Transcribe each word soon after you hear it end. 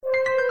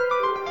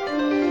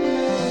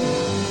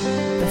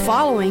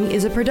following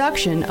is a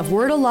production of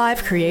Word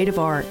Alive Creative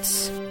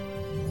Arts.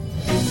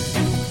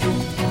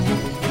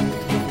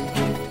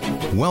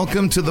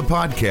 Welcome to the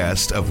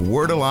podcast of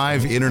Word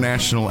Alive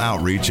International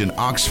Outreach in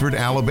Oxford,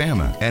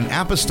 Alabama, an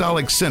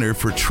apostolic center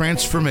for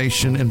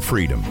transformation and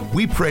freedom.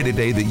 We pray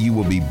today that you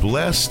will be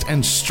blessed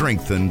and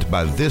strengthened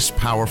by this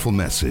powerful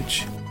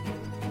message.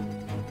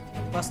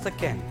 Pastor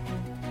Ken,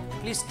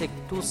 please take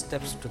 2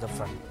 steps to the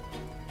front.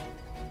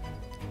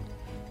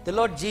 The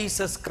Lord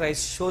Jesus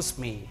Christ shows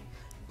me,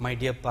 my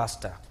dear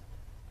pastor,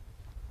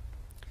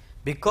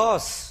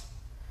 because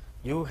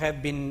you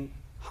have been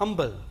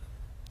humble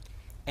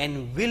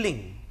and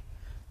willing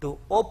to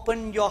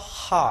open your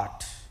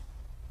heart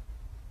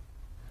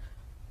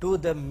to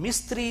the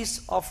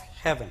mysteries of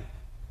heaven,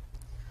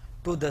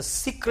 to the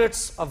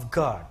secrets of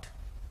God.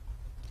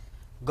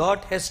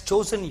 God has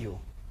chosen you,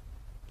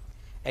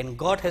 and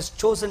God has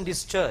chosen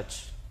this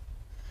church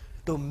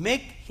to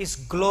make His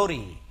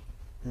glory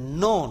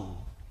known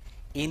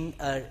in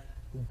a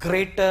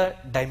greater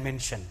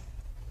dimension.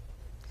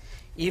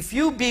 If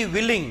you be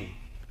willing,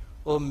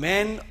 O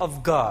man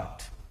of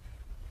God,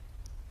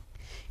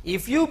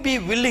 if you be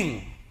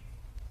willing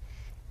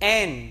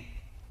and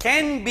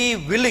can be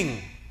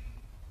willing,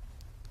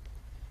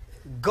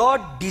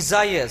 God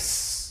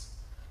desires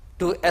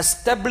to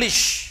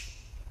establish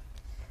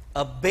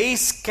a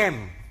base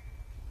camp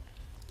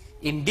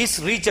in this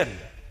region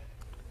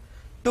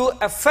to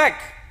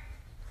affect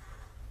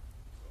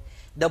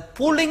the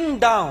pulling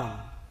down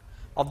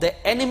of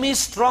the enemy's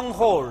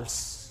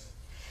strongholds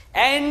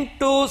and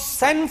to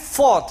send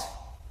forth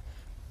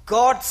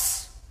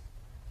God's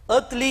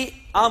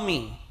earthly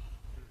army,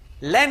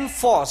 land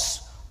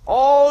force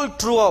all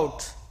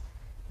throughout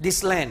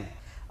this land.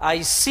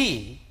 I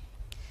see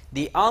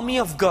the army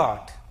of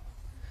God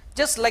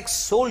just like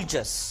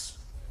soldiers,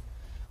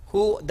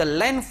 who the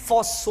land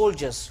force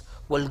soldiers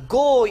will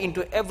go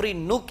into every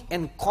nook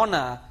and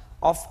corner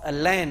of a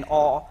land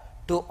or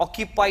to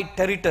occupy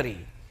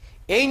territory.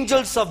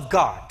 Angels of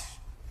God,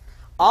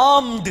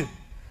 armed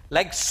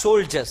like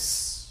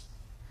soldiers,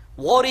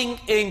 warring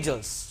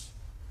angels,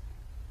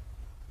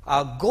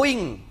 are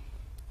going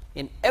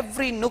in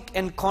every nook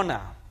and corner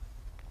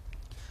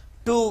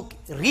to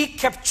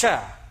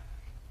recapture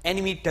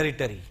enemy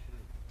territory.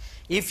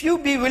 If you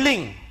be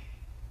willing,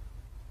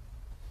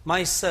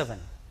 my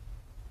servant,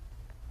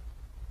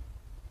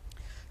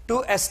 to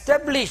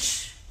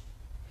establish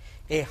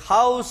a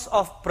house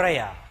of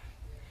prayer,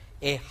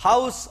 a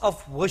house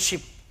of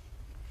worship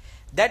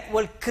that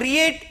will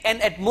create an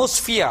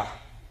atmosphere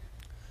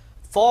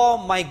for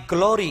my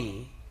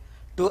glory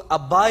to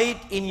abide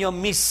in your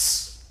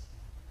midst,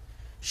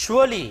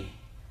 surely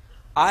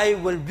I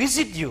will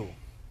visit you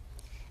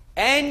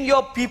and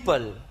your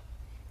people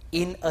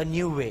in a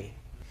new way.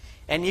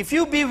 And if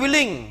you be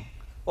willing,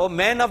 O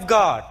man of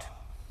God,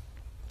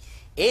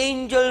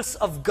 angels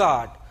of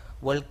God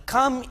will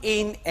come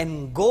in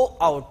and go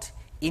out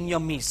in your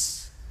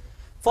midst.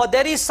 For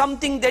there is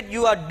something that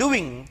you are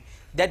doing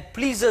that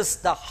pleases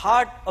the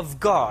heart of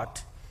God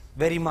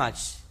very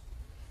much.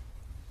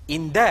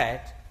 In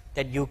that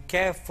you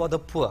care for the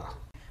poor.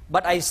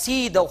 But I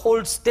see the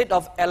whole state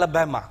of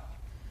Alabama,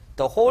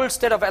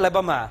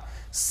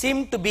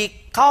 seem to be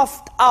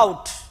carved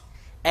out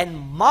and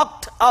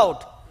marked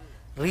out,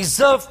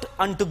 reserved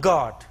unto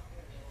God.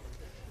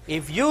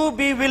 If you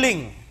be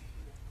willing,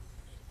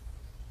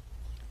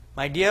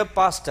 my dear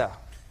pastor,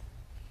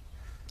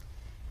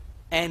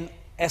 and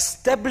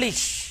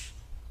establish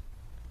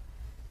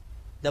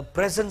the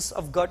presence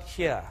of God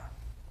here,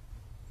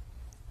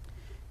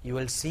 you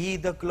will see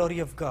the glory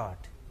of God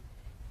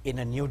in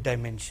a new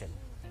dimension.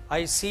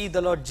 I see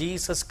the Lord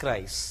Jesus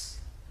Christ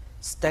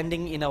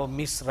standing in our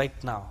midst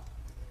right now.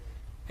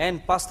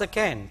 And Pastor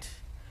Kent,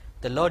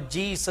 the Lord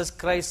Jesus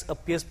Christ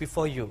appears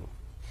before you,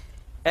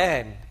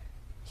 and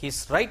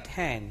His right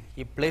hand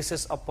He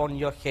places upon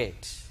your head,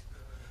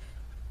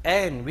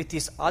 and with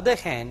His other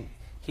hand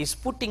He's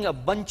putting a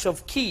bunch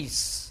of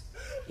keys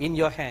in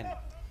your hand.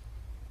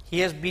 He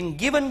has been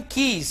given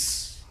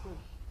keys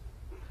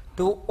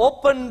to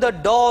open the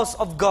doors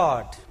of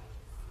God,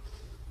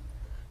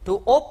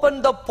 to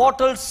open the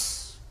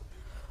portals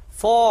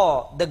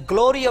for the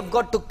glory of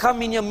God to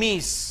come in your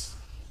midst.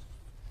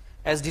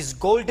 As these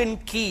golden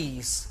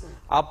keys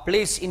are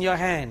placed in your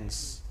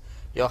hands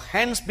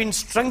been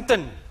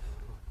strengthened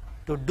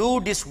to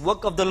do this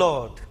work of the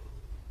Lord.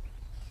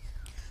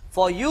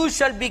 For you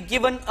shall be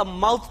given a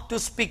mouth to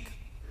speak,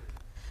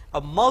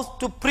 a mouth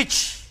to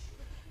preach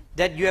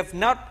that you have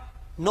not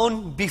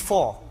known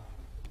before.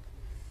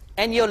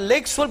 And your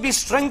legs will be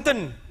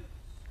strengthened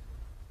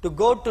to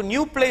go to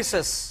new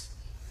places,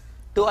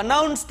 to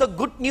announce the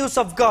good news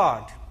of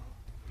God,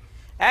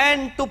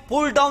 and to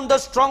pull down the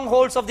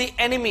strongholds of the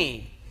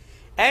enemy,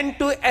 and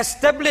to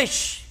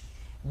establish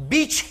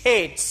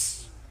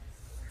beachheads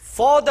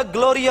for the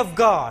glory of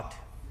God,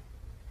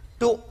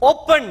 to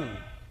open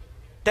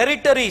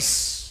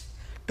territories,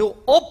 to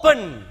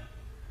open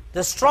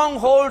the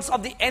strongholds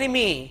of the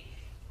enemy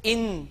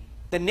in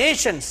the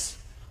nations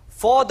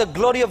for the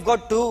glory of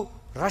God to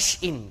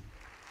rush in.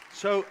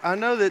 So I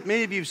know that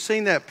many of you have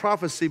seen that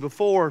prophecy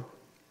before,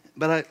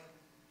 but I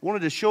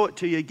wanted to show it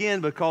to you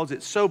again because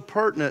it's so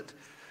pertinent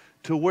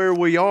to where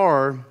we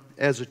are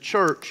as a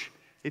church.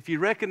 If you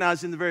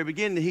recognize in the very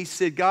beginning, he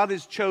said, God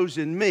has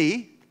chosen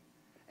me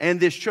and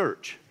this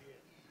church.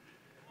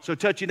 So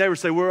touch your neighbor and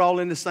say, we're all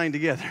in this thing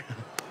together.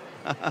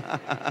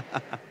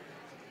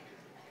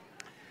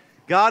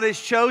 God has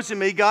chosen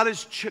me. God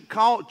has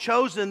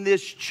chosen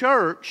this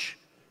church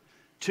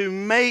to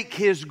make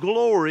His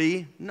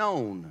glory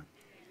known.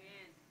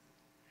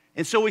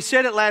 And so we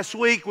said it last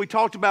week. We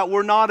talked about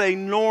we're not a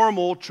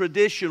normal,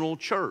 traditional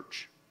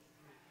church.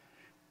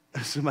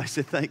 Somebody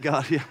said, thank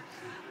God. Yeah.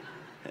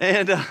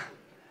 And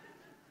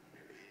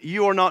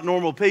you are not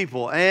normal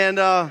people. And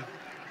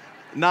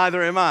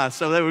neither am I.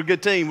 So they were a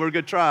good team. We're a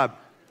good tribe.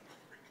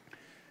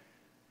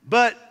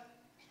 But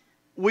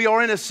we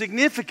are in a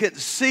significant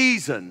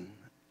season.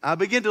 I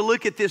begin to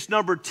look at this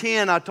number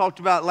 10. I talked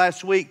about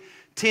last week,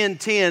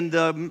 10:10,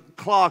 the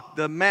clock,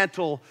 the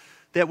mantle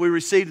that we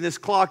received in this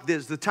clock.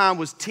 The time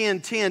was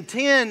 10:10.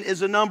 10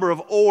 is a number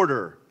of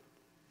order,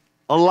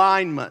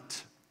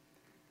 alignment.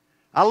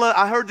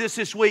 I heard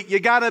this week. You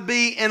got to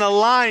be in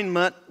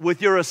alignment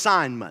with your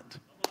assignment.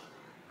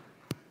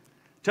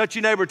 Touch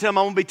your neighbor. Tell them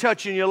I'm going to be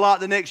touching you a lot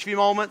the next few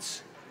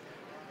moments.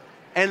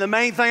 And the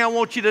main thing I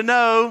want you to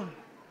know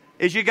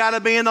is you got to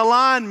be in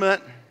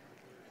alignment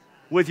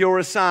with your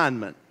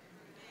assignment.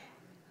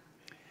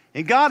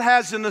 And God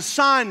has an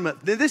assignment.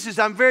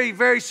 I'm very,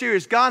 very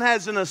serious. God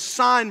has an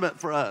assignment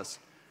for us.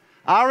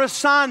 Our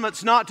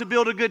assignment's not to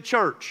build a good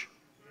church.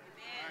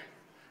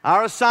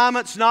 Our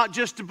assignment's not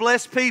just to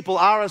bless people.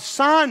 Our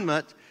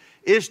assignment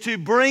is to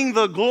bring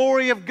the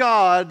glory of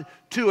God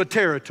to a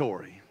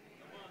territory.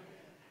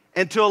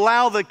 And to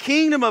allow the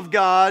kingdom of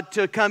God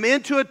to come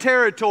into a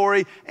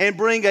territory and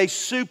bring a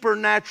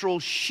supernatural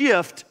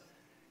shift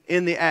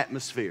in the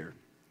atmosphere.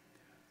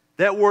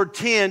 That word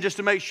 10, just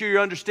to make sure you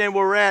understand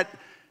where we're at,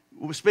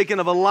 we're speaking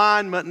of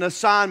alignment and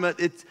assignment.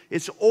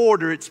 It's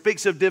order. It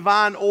speaks of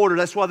divine order.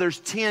 That's why there's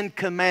 10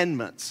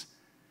 commandments.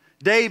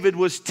 David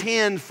was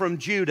 10 from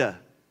Judah.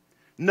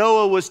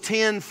 Noah was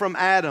 10 from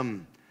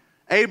Adam.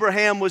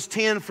 Abraham was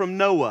 10 from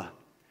Noah.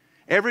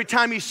 Every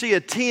time you see a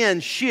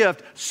 10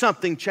 shift,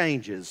 something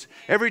changes.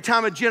 Every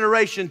time a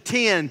generation,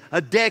 10,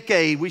 a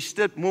decade.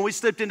 When we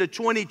slipped into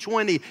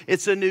 2020,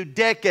 it's a new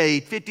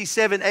decade.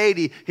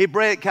 5780,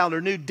 Hebraic calendar,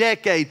 new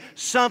decade.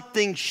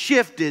 Something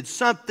shifted,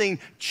 something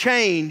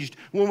changed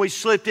when we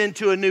slipped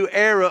into a new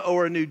era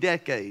or a new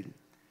decade.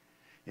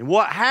 And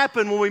what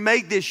happened when we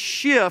make this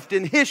shift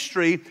in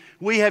history,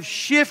 we have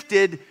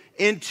shifted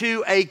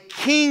into a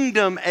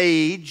kingdom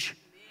age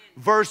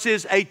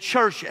versus a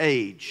church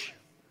age.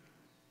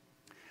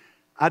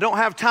 I don't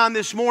have time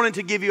this morning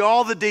to give you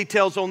all the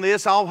details on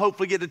this. I'll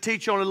hopefully get to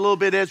teach on it a little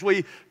bit as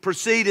we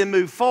proceed and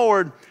move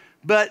forward.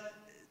 But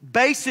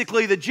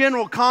basically, the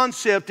general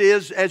concept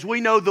is, as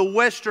we know, the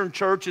Western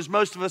church, as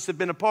most of us have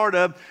been a part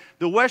of,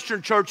 the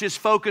Western church is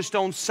focused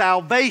on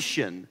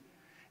salvation.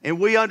 And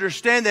we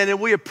understand that and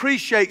we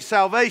appreciate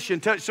salvation.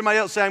 Touch somebody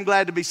else, say, I'm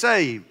glad to be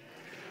saved.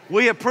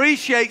 We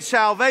appreciate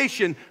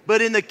salvation,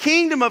 but in the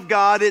kingdom of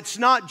God, it's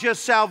not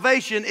just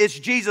salvation, it's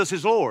Jesus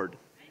is Lord.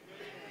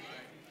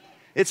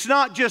 It's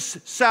not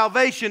just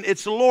salvation,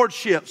 it's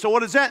lordship. So what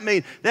does that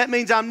mean? That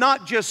means I'm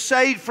not just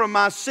saved from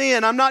my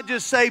sin. I'm not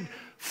just saved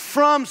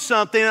from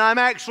something. I'm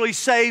actually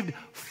saved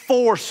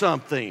for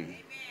something.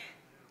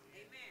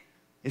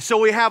 And so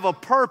we have a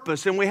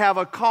purpose and we have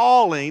a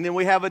calling and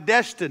we have a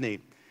destiny.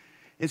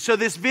 And so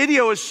this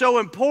video is so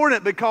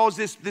important because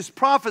this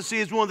prophecy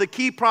is one of the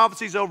key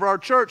prophecies over our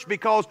church,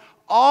 because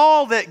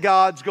all that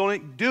God's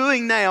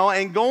doing now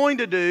and going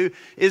to do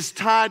is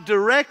tied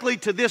directly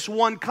to this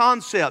one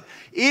concept.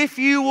 If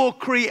you will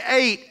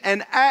create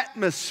an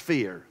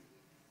atmosphere,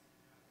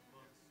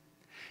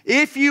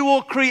 if you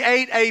will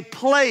create a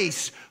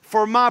place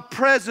for my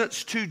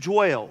presence to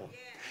dwell,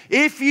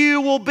 if you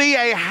will be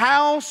a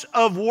house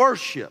of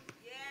worship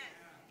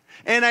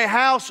and a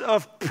house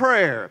of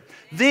prayer,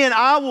 then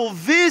I will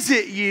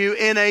visit you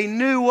in a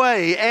new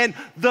way. And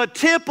the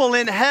temple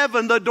in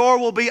heaven, the door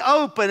will be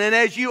open. And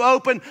as you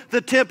open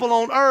the temple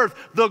on earth,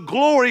 the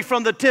glory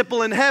from the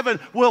temple in heaven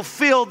will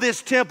fill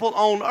this temple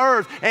on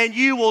earth. And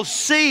you will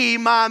see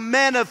my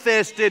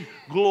manifested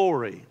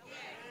glory.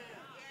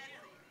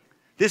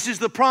 This is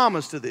the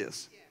promise to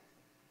this.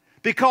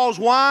 Because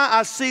why?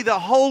 I see the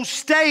whole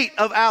state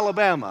of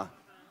Alabama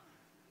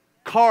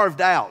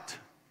carved out,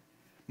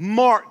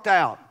 marked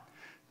out.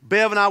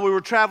 Bev and I, we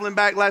were traveling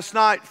back last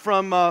night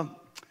from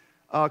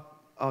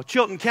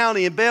Chilton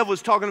County, and Bev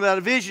was talking about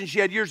a vision she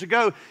had years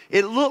ago.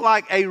 It looked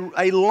like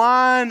a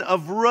line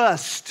of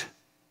rust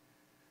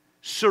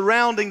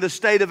surrounding the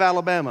state of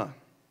Alabama.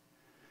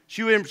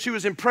 She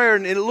was in prayer,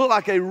 and it looked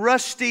like a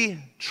rusty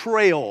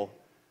trail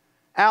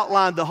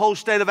outlined the whole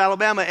state of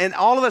Alabama. And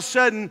all of a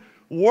sudden,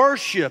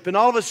 worship and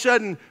all of a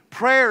sudden,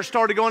 prayer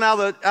started going out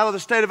of the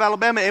state of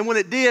Alabama. And when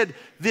it did,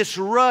 this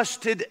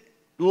rusted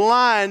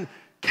line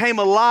came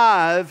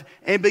alive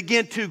and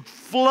began to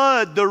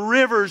flood the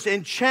rivers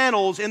and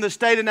channels in the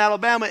state of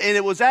Alabama. And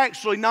it was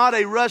actually not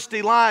a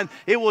rusty line.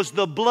 It was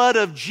the blood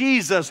of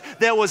Jesus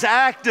that was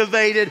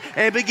activated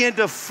and began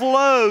to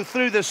flow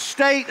through the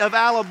state of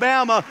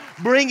Alabama,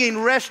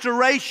 bringing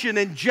restoration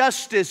and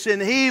justice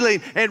and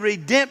healing and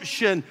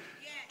redemption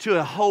to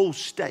a whole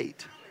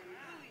state.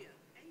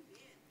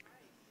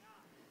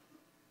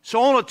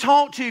 So I want to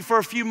talk to you for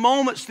a few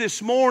moments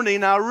this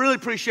morning. I really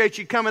appreciate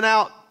you coming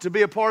out to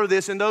be a part of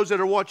this, and those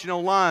that are watching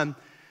online,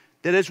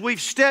 that as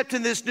we've stepped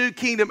in this new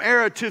kingdom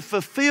era to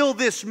fulfill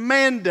this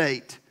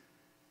mandate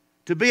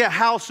to be a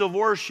house of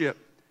worship,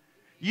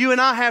 you and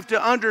I have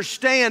to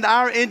understand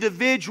our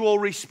individual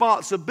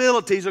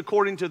responsibilities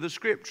according to the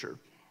Scripture.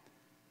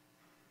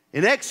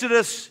 In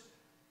Exodus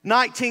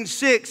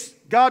 19:6,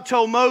 God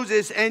told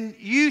Moses, "And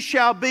you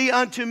shall be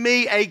unto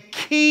me a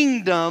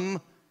kingdom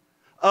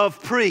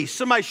of priests."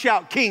 Somebody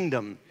shout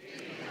kingdom.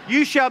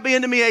 You shall be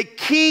unto me a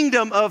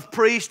kingdom of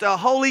priests, a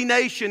holy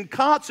nation,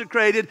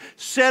 consecrated,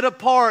 set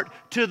apart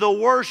to the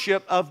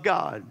worship of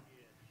God.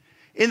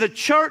 In the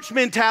church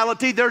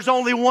mentality, there's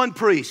only one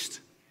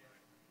priest.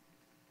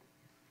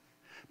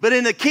 But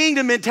in the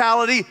kingdom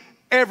mentality,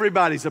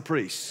 everybody's a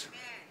priest.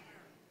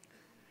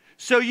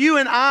 So you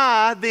and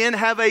I then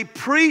have a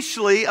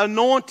priestly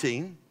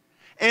anointing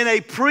and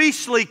a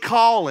priestly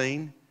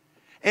calling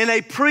and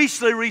a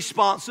priestly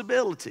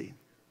responsibility.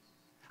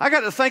 I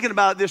got to thinking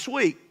about it this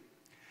week.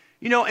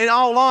 You know, in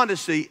all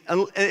honesty,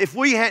 if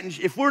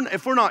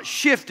we're not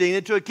shifting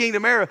into a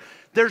kingdom era,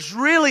 there's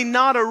really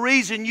not a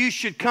reason you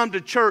should come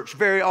to church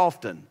very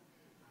often.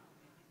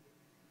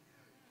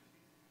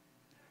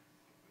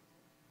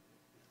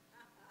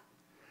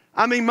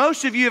 I mean,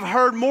 most of you have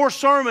heard more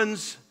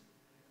sermons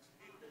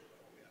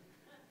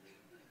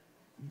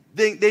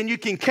than you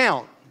can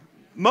count.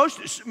 Most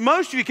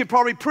of you could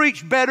probably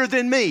preach better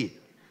than me.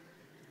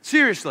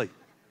 Seriously.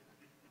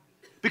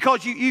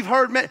 Because you've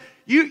heard,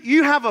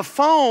 you have a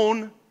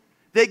phone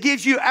that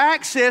gives you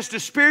access to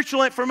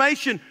spiritual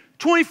information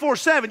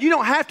 24/7. You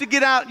don't have to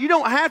get out. You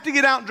don't have to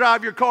get out and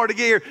drive your car to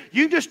get here.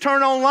 You can just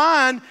turn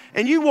online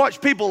and you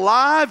watch people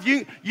live.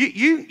 You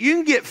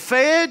can get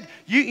fed.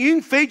 You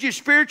can feed your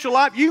spiritual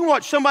life. You can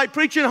watch somebody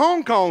preach in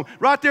Hong Kong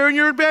right there in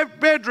your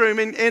bedroom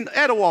in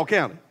Etowah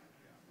County.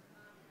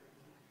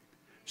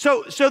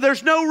 So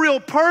there's no real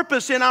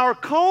purpose in our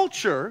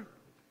culture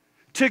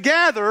to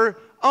gather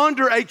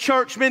under a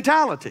church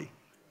mentality.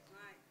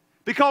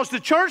 Because the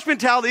church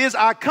mentality is,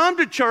 I come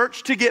to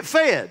church to get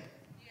fed,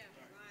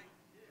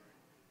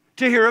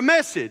 to hear a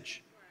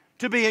message,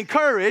 to be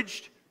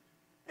encouraged,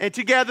 and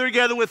to gather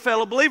together with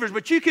fellow believers.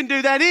 But you can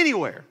do that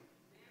anywhere.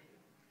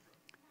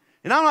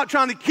 And I'm not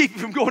trying to keep you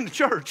from going to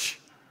church.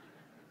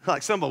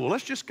 Like somebody, well,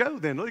 let's just go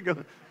then. Let's go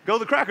to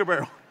the Cracker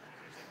Barrel.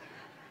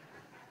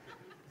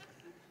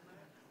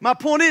 My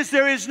point is,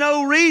 there is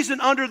no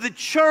reason under the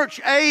church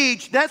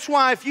age. That's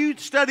why if you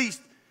study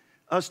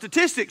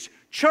statistics,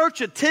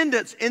 church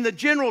attendance in the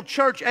general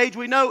church age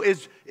we know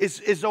is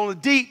on a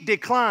deep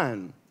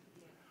decline.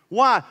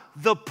 Why?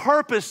 The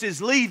purpose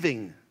is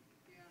leaving.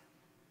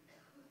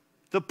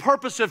 The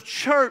purpose of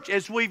church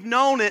as we've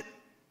known it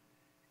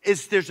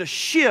is there's a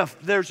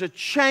shift, there's a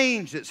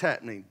change that's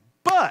happening.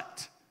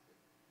 But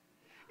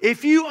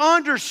if you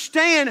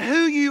understand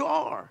who you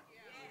are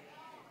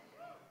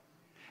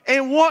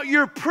and what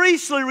your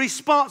priestly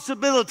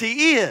responsibility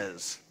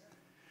is,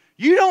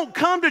 you don't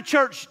come to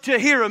church to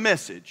hear a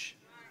message.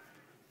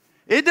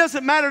 It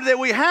doesn't matter that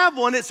we have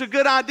one. It's a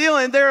good idea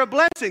and they're a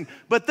blessing.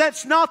 But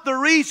that's not the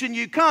reason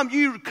you come.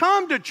 You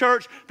come to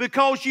church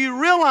because you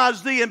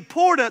realize the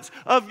importance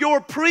of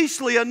your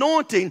priestly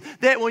anointing.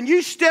 That when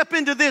you step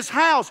into this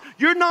house,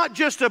 you're not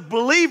just a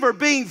believer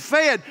being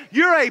fed.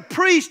 You're a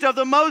priest of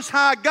the Most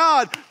High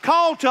God,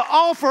 called to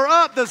offer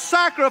up the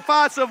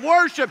sacrifice of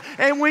worship.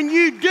 And when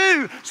you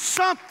do,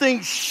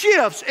 something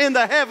shifts in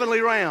the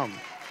heavenly realm.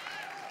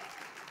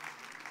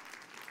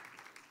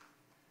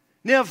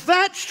 Now, if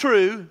that's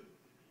true,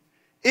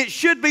 it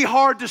should be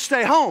hard to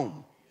stay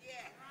home.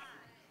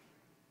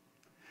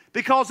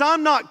 Because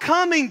I'm not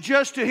coming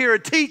just to hear a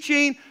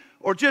teaching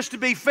or just to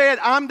be fed.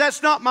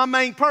 That's not my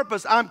main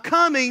purpose. I'm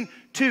coming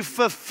to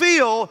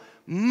fulfill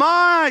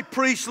my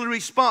priestly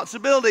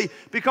responsibility,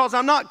 because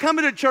I'm not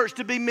coming to church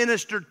to be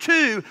ministered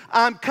to.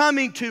 I'm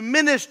coming to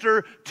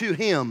minister to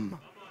Him.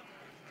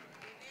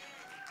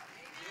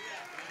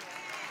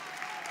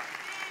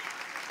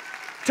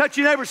 Touch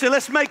your neighbor and say,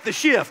 let's make the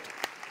shift.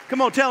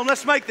 Come on, tell them,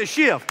 let's make the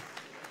shift.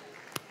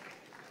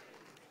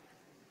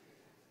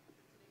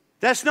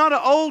 That's not an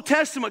Old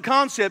Testament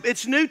concept.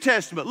 It's New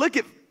Testament. Look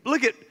at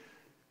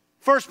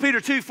 1 Peter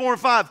 2, 4,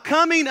 and 5.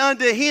 Coming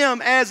unto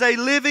Him as a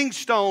living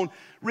stone,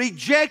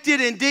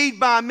 rejected indeed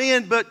by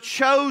men, but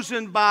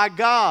chosen by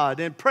God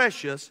and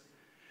precious.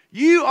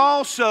 You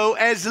also,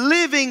 as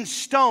living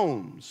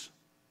stones,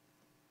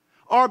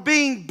 are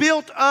being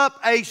built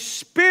up a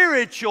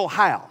spiritual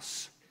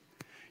house.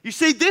 You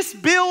see, this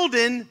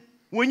building,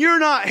 when you're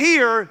not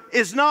here,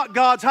 is not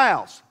God's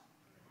house.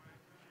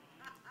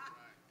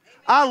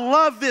 I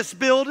love this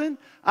building.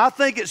 I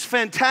think it's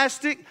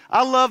fantastic.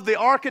 I love the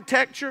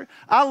architecture.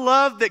 I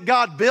love that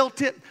God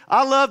built it.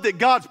 I love that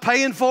God's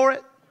paying for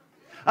it.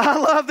 I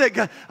love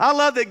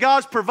that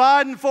God's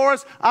providing for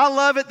us. I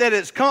love it that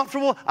it's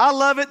comfortable. I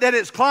love it that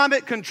it's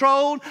climate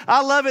controlled.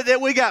 I love it that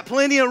we got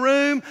plenty of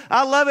room.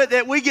 I love it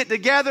that we get to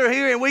gather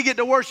here and we get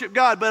to worship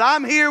God. But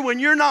I'm here when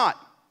you're not.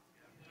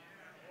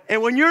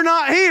 And when you're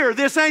not here,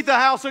 this ain't the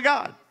house of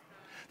God.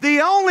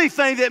 The only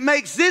thing that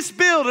makes this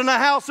building a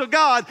house of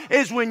God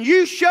is when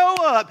you show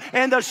up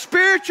and the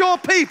spiritual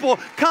people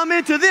come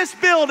into this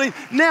building.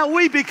 Now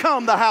we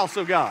become the house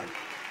of God.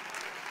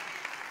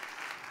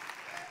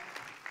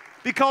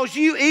 Because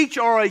you each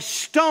are a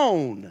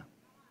stone,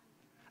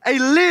 a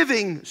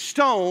living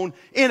stone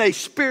in a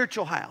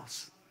spiritual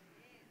house.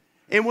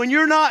 And when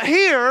you're not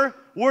here,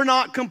 we're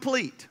not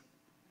complete.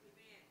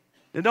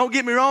 Now don't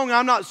get me wrong,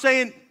 I'm not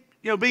saying,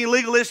 being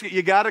legalistic,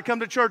 you got to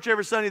come to church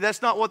every Sunday.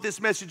 That's not what this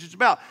message is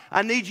about.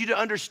 I need you to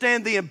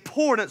understand the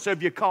importance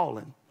of your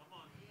calling.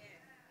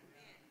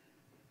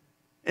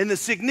 And the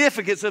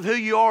significance of who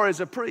you are as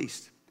a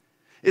priest.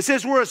 It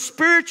says we're a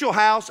spiritual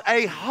house,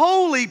 a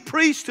holy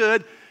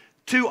priesthood,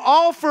 to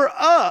offer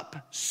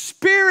up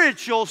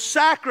spiritual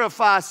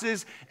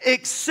sacrifices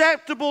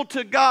acceptable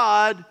to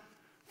God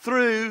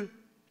through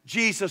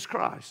Jesus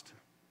Christ.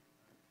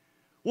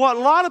 What a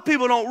lot of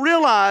people don't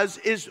realize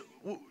is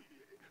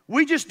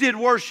we just did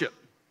worship.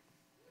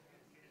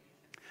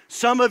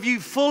 Some of you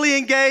fully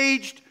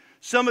engaged.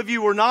 Some of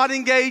you were not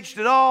engaged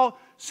at all.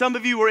 Some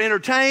of you were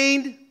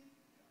entertained.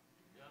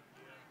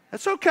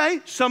 That's okay.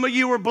 Some of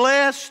you were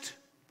blessed.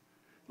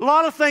 A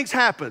lot of things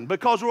happen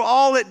because we're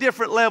all at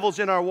different levels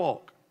in our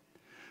walk.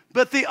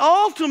 But the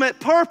ultimate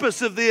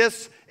purpose of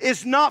this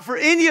is not for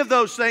any of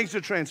those things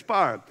to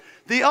transpire.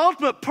 The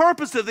ultimate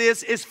purpose of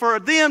this is for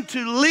them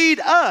to lead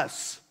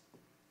us.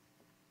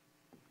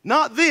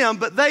 Not them,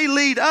 but they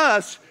lead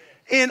us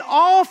in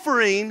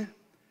offering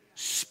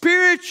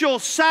spiritual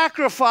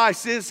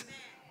sacrifices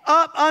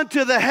up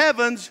unto the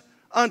heavens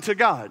unto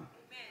God.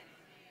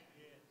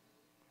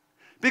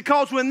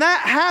 Because when that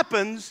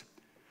happens,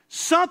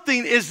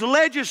 something is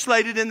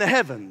legislated in the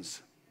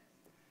heavens.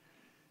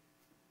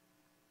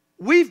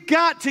 We've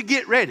got to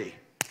get ready.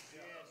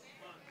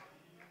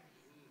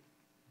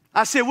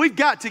 I said we've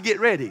got to get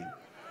ready.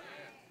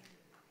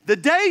 The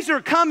days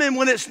are coming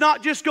when it's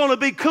not just going to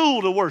be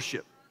cool to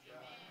worship.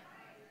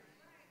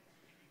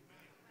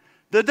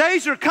 The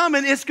days are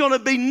coming, it's going to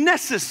be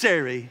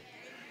necessary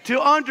to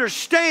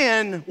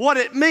understand what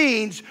it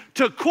means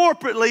to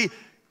corporately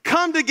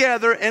come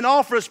together and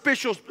offer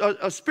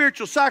a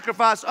spiritual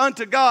sacrifice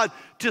unto God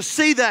to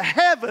see the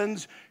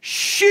heavens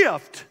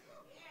shift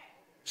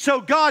so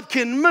God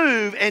can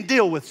move and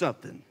deal with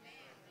something.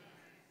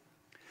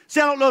 See,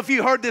 I don't know if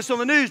you heard this on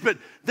the news, but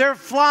they're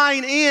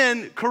flying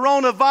in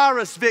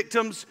coronavirus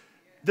victims,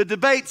 the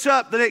debate's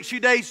up the next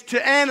few days, to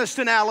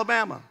Anniston,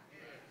 Alabama.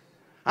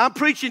 I'm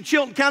preaching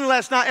Chilton County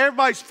last night.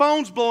 Everybody's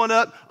phone's blowing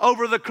up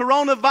over the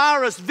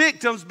coronavirus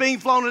victims being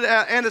flown to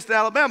Anniston,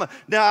 Alabama.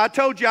 Now, I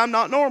told you I'm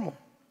not normal.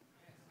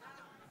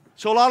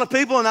 So a lot of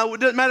people, and it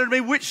doesn't matter to me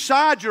which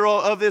side you're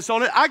of this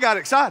on it, I got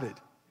excited.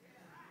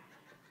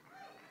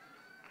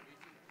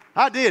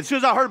 I did. As soon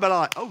as I heard about it, I'm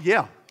like, oh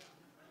yeah,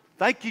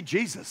 thank you,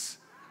 Jesus.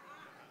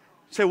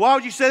 Say, why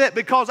would you say that?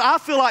 Because I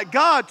feel like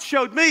God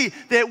showed me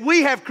that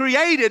we have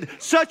created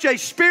such a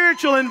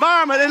spiritual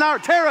environment in our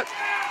territory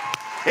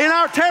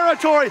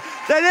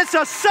that it's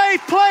a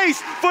safe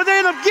place for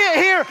them to get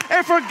here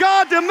and for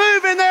God to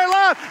move in their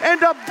life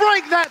and to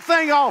break that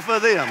thing off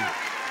of them.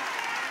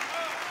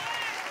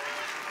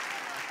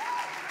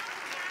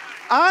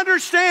 I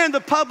understand the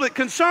public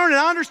concern, and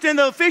I understand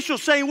the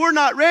officials saying we're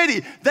not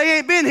ready. They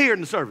ain't been here in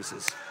the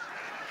services.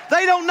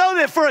 They don't know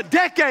that for a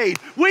decade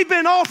we've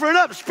been offering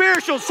up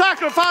spiritual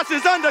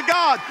sacrifices unto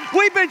God.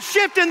 We've been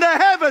shifting the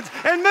heavens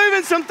and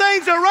moving some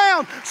things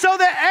around so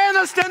that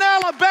Anniston,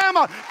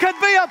 Alabama could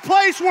be a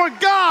place where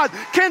God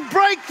can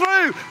break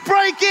through,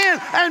 break in,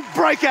 and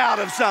break out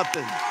of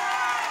something.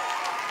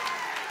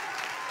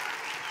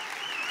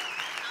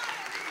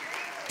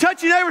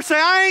 Touch your neighbor, say,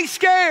 I ain't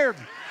scared.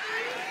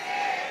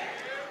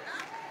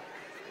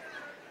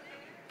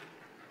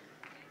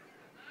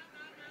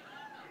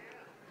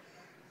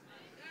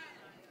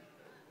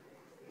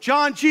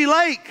 John G.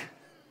 Lake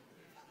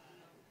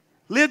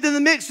lived in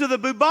the midst of the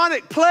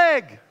bubonic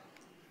plague.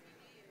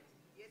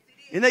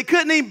 And they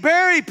couldn't even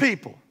bury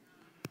people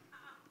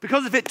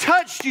because if it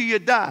touched you,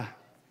 you'd die.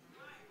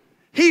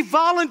 He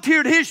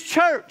volunteered his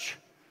church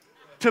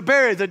to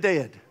bury the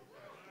dead.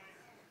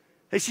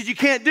 They said, you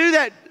can't do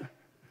that,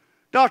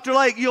 Dr.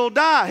 Lake, you'll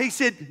die. He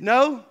said,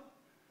 no.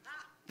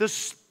 The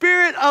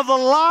Spirit of the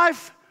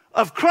life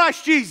of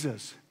Christ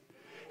Jesus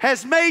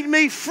has made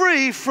me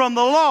free from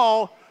the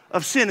law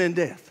of sin and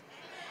death.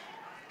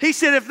 He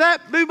said, if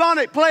that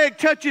bubonic plague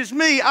touches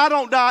me, I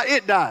don't die,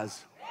 it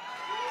dies.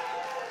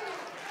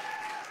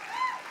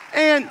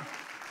 And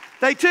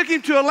they took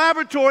him to a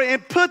laboratory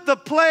and put the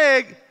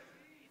plague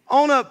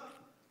on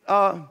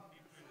a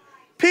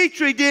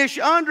petri dish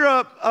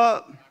under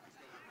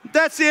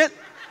that's it.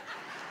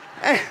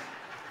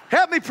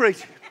 Help me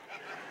preach.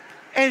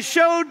 And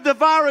showed the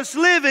virus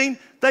living.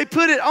 They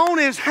put it on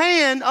his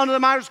hand under the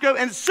microscope,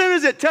 and as soon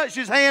as it touched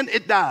his hand,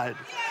 it died.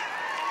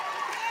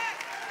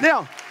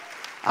 Now,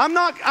 I'm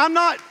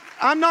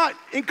not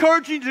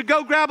encouraging you to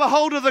go grab a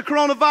hold of the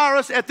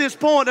coronavirus at this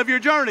point of your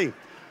journey.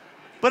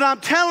 But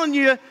I'm telling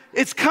you,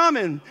 it's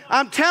coming.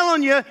 I'm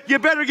telling you, you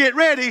better get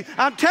ready.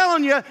 I'm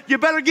telling you, you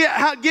better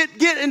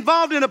get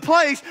involved in a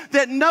place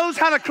that knows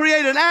how to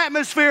create an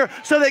atmosphere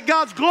so that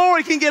God's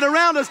glory can get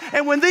around us.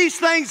 And when these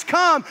things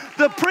come,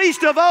 the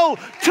priest of old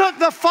took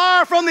the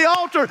fire from the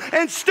altar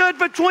and stood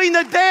between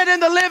the dead and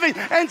the living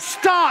and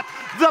stopped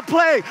the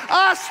plague.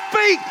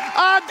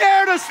 I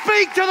dare to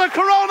speak to the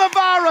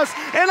coronavirus,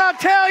 and I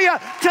tell you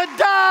to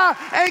die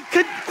and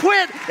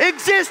quit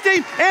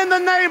existing in the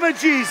name of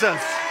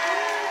Jesus.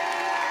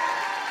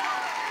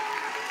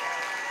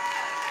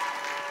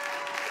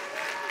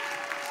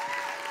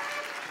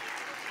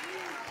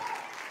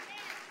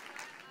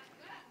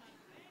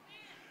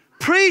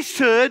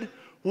 Priesthood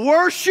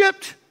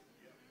worshiped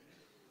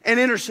and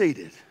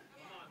interceded.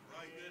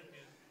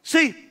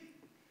 See,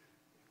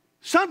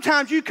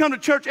 sometimes you come to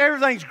church,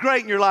 everything's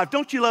great in your life.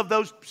 Don't you love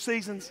those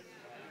seasons?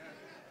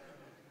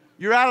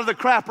 You're out of the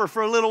crapper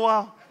for a little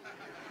while.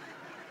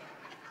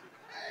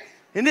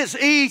 And it's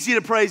easy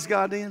to praise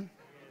God in.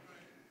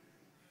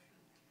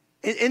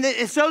 And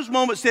it's those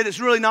moments that it's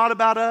really not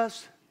about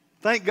us.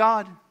 Thank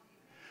God.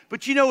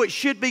 But you know, it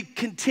should be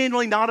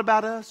continually not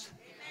about us.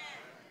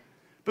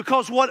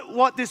 Because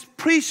what this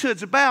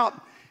priesthood's about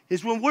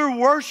is when we're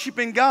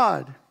worshiping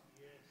God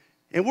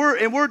and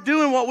we're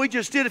doing what we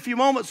just did a few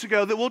moments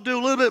ago that we'll do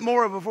a little bit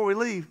more of before we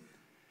leave.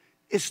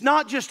 It's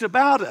not just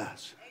about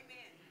us.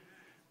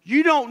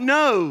 You don't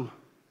know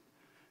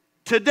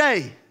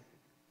today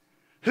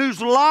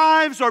whose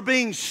lives are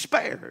being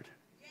spared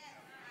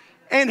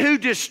and who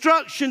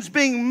destruction's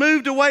being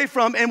moved away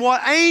from and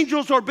what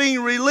angels are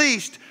being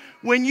released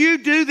when you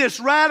do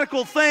this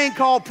radical thing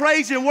called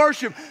praise and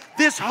worship.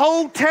 This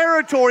whole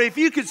territory, if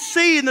you could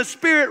see in the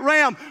spirit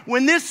realm,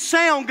 when this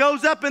sound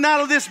goes up and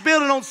out of this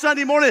building on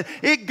Sunday morning,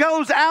 it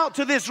goes out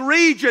to this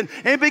region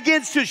and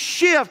begins to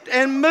shift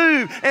and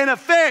move and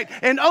affect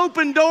and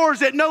open doors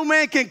that no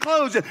man can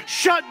close and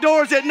shut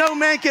doors that no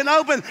man can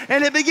open.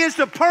 And it begins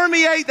to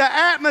permeate the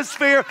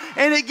atmosphere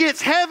and it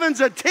gets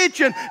heaven's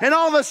attention. And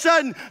all of a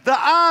sudden, the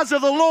eyes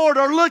of the Lord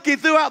are looking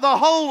throughout the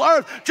whole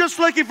earth, just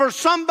looking for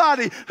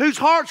somebody whose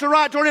hearts are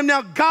right toward Him.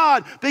 Now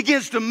God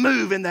begins to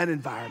move in that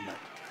environment.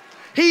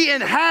 He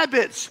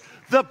inhabits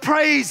the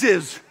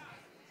praises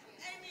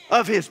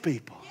of His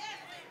people.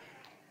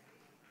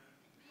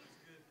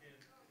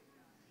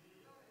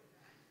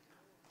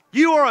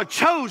 You are a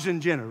chosen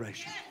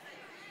generation,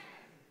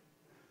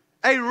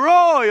 a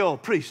royal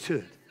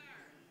priesthood,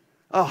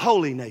 a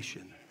holy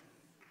nation,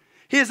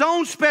 His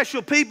own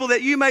special people,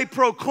 that you may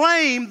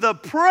proclaim the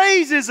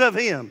praises of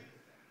Him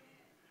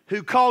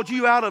who called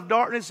you out of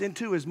darkness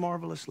into His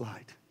marvelous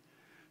light,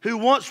 who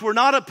once were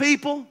not a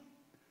people,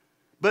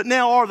 but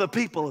now are the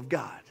people of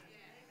God,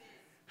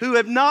 who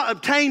have not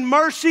obtained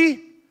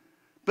mercy,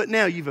 but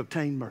now you've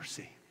obtained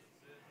mercy.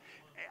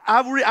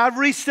 I've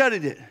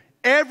restudied it.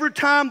 Every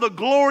time the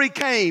glory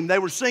came, they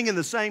were singing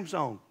the same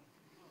song.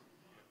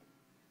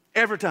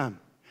 Every time.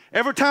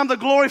 Every time the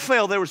glory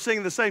fell, they were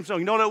singing the same song.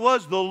 You know what it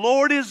was? The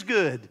Lord is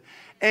good,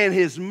 and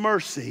His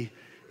mercy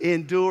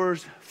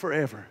endures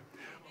forever.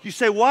 You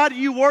say, why do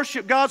you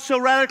worship God so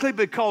radically?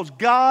 Because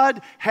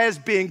God has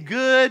been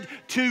good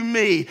to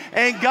me.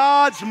 And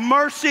God's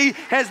mercy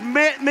has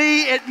met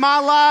me in my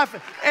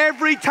life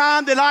every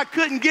time that I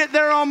couldn't get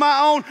there on my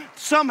own.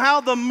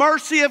 Somehow the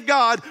mercy of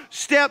God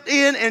stepped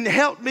in and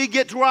helped me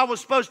get to where I was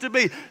supposed to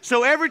be.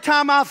 So every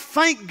time I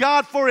thank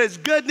God for His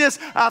goodness,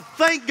 I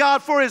thank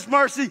God for His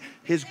mercy,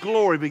 His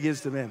glory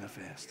begins to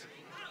manifest.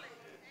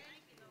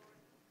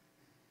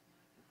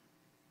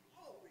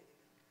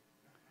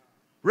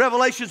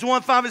 Revelations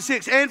 1, 5, and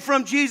 6. And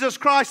from Jesus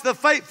Christ, the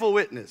faithful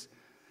witness,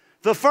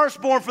 the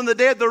firstborn from the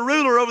dead, the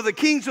ruler over the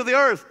kings of the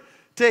earth,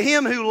 to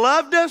Him who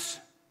loved us,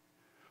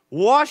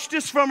 washed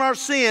us from our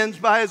sins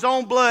by His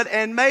own blood,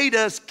 and made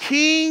us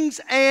kings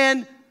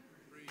and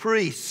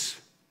priests.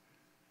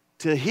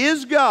 To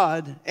His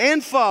God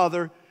and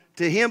Father,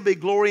 to Him be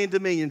glory and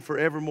dominion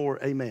forevermore.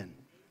 Amen.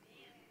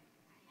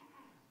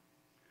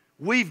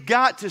 We've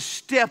got to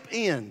step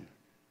in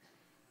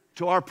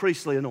to our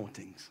priestly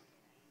anointings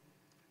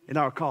in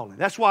our calling.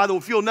 That's why,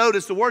 if you'll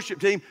notice, the worship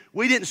team,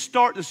 we didn't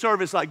start the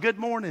service like, good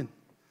morning.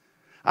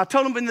 I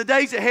told them in the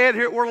days ahead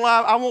here at Word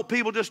Alive, I want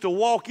people just to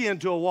walk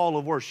into a wall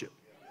of worship.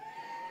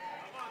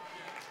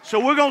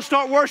 So we're going to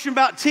start worshiping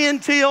about 10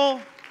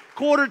 till,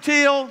 quarter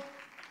till.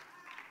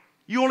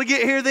 You want to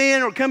get here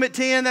then or come at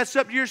 10, that's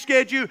up to your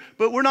schedule.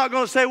 But we're not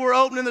going to say we're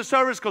opening the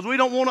service because we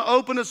don't want to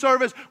open the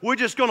service. We're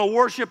just going to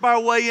worship our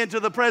way into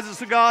the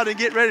presence of God and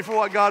get ready for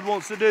what God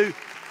wants to do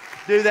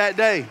that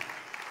day.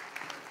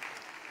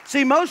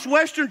 See, most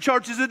Western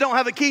churches that don't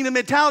have a kingdom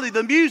mentality,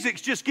 the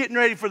music's just getting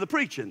ready for the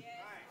preaching.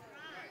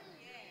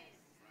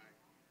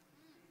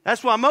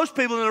 That's why most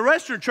people in the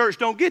Western church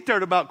don't get there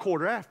at about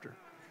quarter after.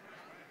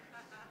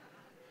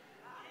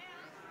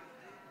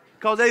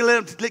 Because they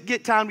let them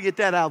get time to get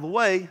that out of the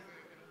way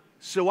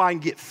so I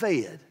can get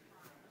fed.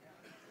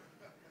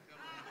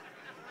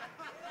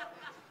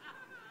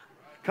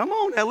 Come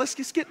on now, let's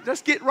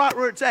get right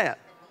where it's at.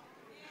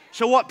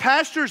 So what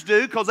pastors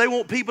do, because they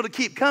want people to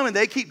keep coming,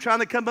 they keep trying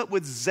to come up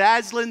with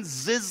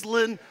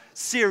zizzling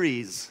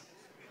series.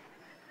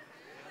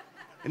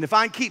 And if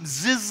I can keep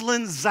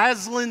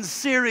zazzling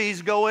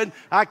series going,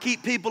 I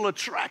keep people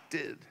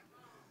attracted.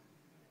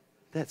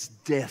 That's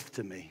death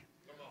to me.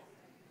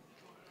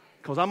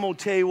 Because I'm going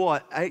to tell you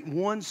what, ain't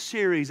one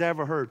series I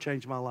ever heard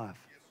changed my life.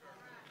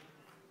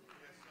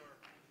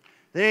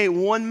 There ain't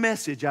one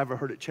message I ever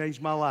heard that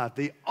changed my life.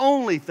 The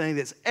only thing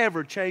that's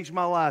ever changed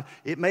my life,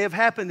 it may have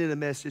happened in a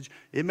message,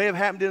 it may have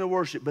happened in a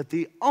worship, but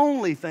the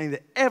only thing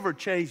that ever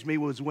changed me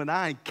was when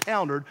I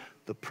encountered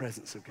the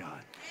presence of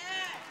God.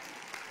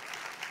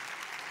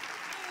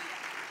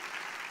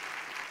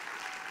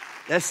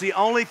 That's the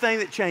only thing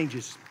that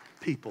changes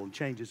people and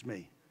changes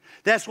me.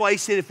 That's why he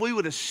said if we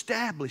would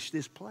establish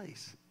this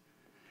place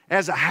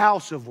as a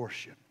house of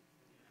worship,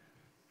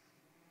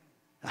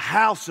 a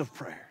house of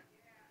prayer,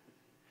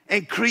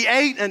 and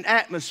create an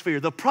atmosphere.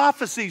 The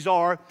prophecies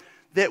are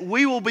that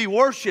we will be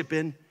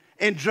worshiping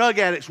and drug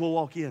addicts will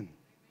walk in.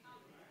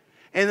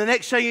 And the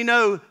next thing you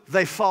know,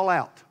 they fall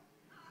out.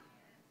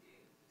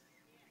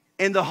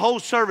 And the whole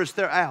service,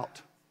 they're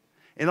out.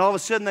 And all of a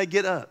sudden they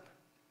get up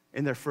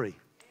and they're free.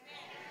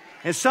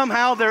 And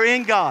somehow they're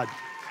in God.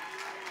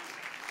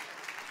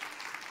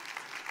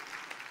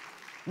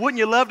 Wouldn't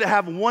you love to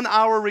have 1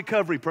 hour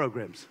recovery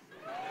programs?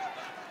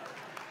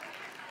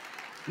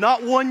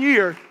 Not 1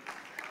 year.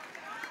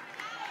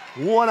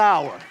 1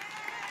 hour.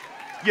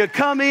 You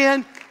come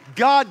in,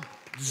 God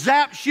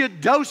zaps you,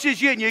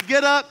 doses you, and you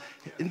get up.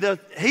 And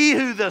he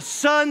who the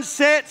Son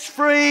sets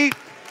free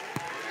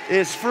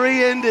is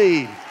free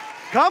indeed.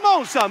 Come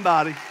on,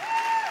 somebody.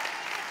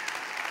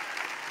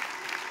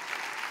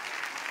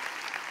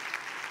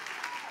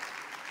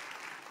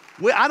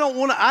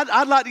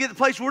 I'd like to get to the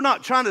place where we're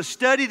not trying to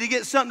study to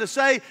get something to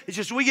say. It's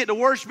just we get to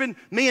worshiping,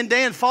 me and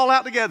Dan fall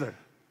out together.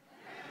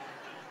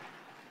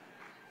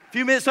 A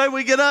few minutes later,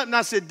 we get up, and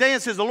I said, Dan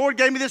says, the Lord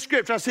gave me this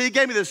scripture. I said, he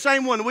gave me the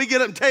same one, and we get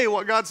up and tell you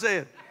what God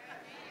said.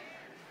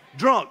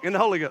 Drunk in the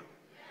Holy Ghost.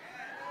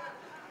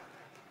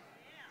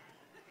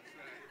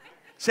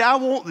 See, I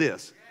want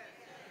this.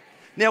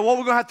 Now, what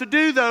we're going to have to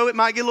do, though, it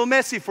might get a little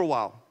messy for a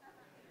while.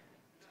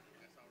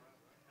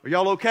 Are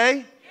y'all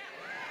okay?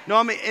 No,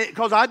 I mean,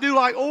 because I do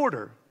like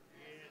order.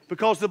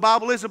 Because the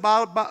Bible is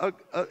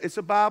it's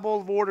a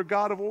Bible of order,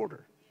 God of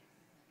order.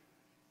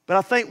 But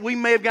I think we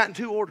may have gotten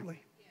too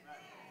orderly.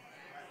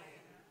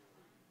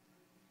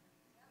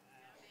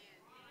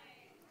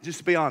 Just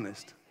to be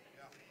honest.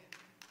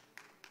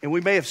 And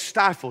we may have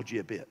stifled you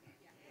a bit.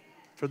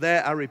 For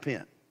that, I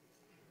repent.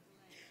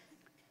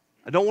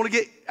 I don't want to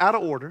get out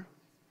of order,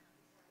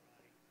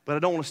 but I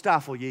don't want to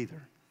stifle you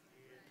either.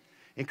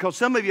 And because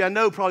some of you I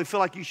know probably feel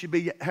like you should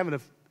be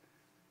having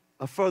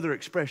a further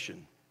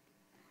expression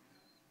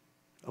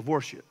of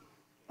worship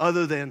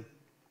other than.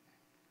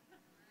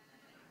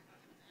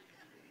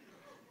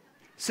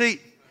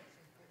 See,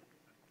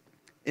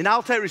 and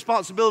I'll take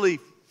responsibility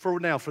for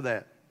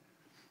that.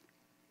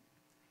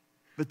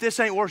 But this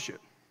ain't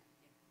worship.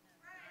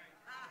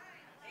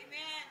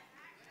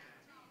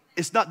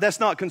 That's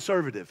not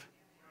conservative.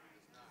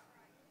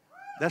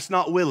 That's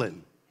not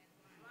willing.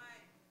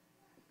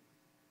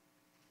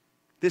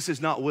 This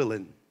is not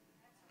willing.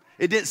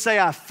 It didn't say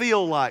I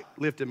feel like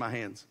lifting my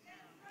hands.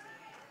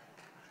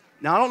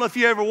 Now, I don't know if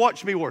you ever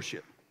watched me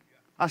worship.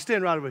 I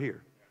stand right over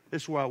here.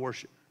 This is where I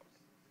worship.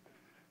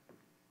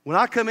 When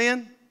I come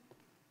in,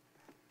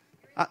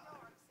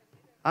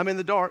 I'm in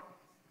the dark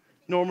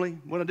normally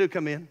when I do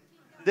come in.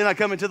 Then I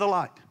come into the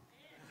light.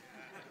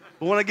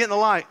 But when I get in the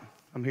light,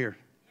 I'm here.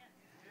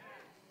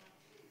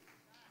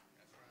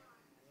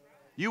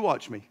 You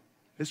watch me.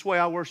 This is the way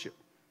I worship.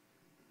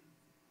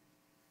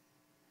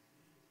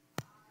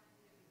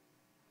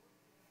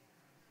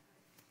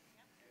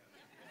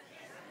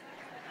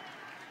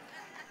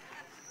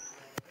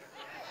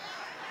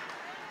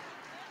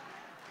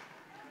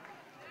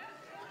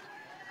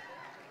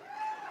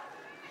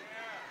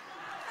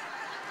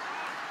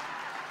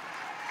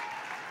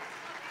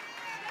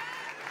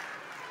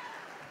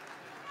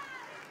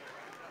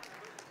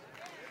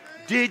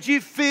 Did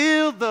you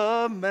feel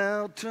the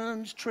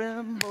mountains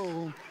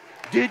tremble?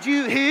 Did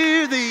you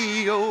hear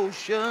the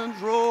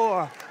oceans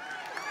roar?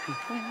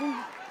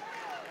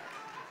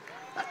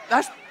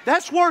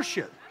 That's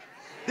worship.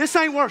 This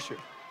ain't worship.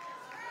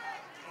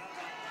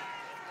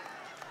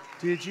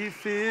 Did you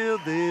feel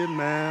the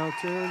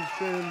mountains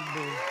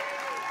tremble?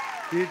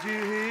 Did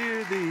you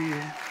hear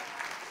the...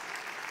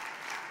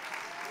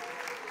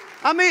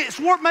 I mean, it's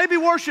maybe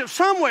worship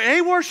somewhere. It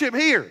ain't worship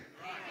here.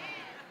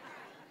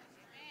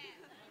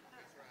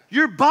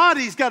 Your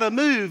body's got to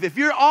move. If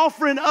you're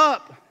offering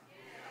up,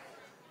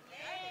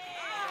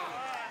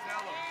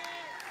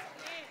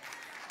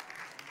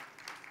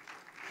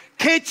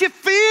 can't you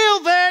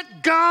feel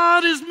that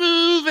God is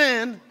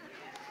moving?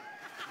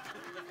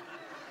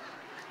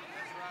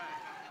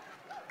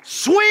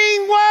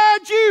 Swing wide,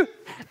 you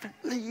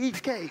heavenly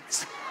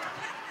gates.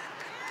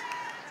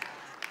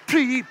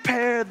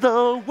 Prepare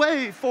the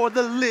way for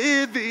the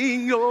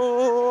living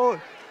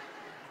Lord.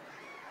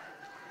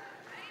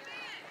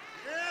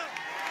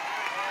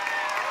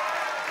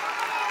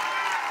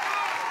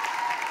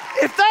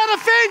 If that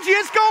offends you,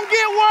 it's going to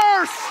get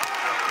worse.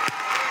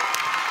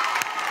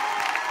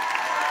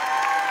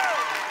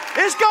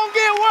 It's going to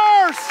get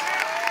worse.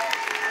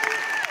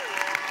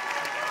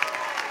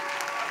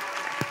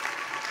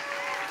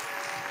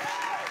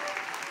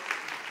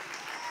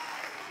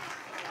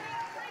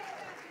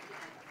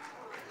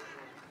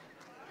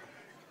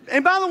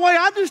 And by the way,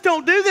 I just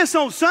don't do this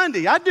on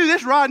Sunday. I do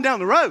this riding down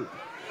the road.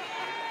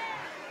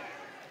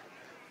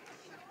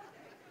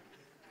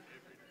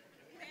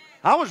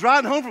 I was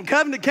riding home from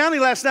Covington County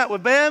last night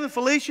with Bev and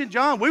Felicia and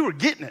John. We were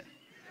getting it.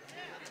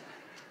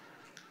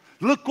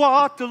 Look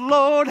what the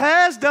Lord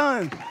has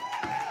done.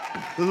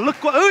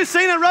 Look what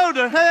Cena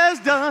Rhoda has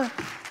done.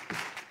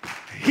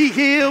 He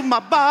healed my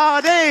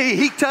body.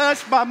 He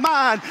touched my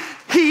mind.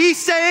 He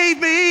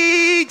saved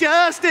me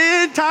just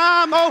in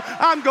time. Oh,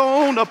 I'm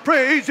going to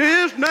praise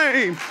His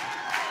name.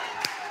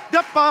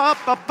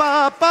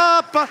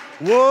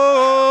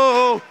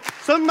 Whoa.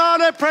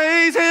 Somebody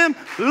praise Him.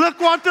 Look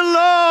what the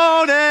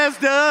Lord has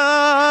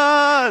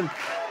done.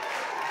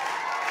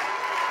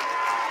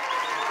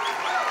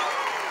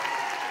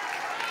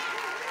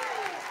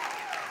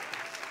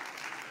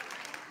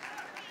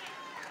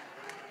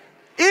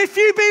 If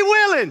you be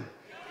willing.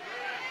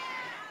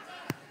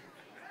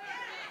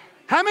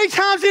 How many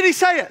times did He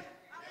say it?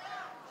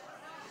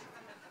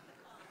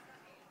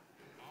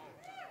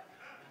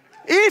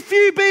 If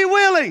you be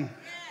willing.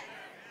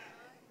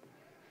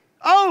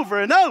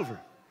 Over and over.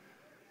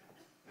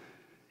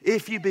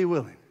 If you be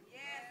willing.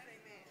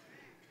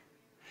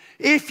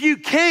 If you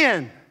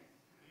can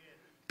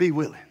be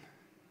willing.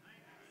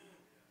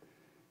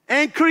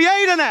 And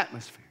create an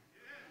atmosphere.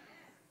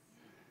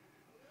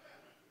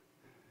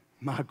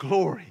 My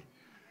glory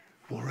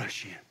will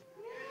rush in.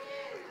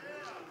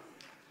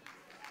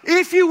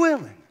 If you're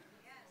willing.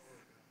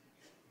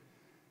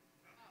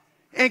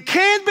 And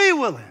can be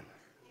willing.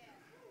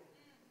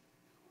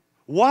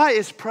 Why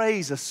is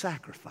praise a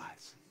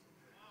sacrifice?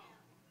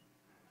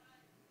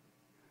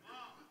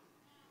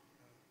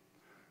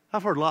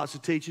 I've heard lots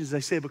of teachings.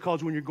 They say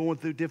because when you're going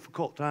through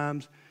difficult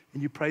times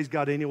and you praise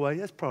God anyway,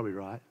 that's probably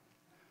right.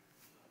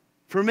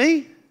 For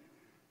me,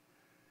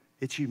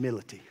 it's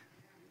humility.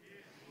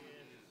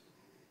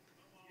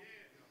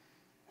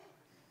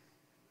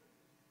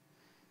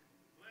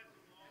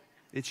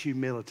 It's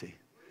humility.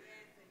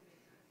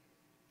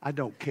 I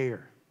don't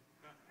care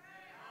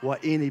what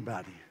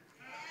anybody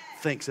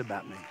thinks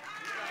about me.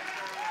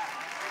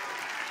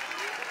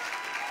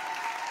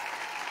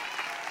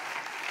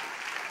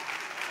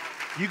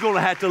 You're going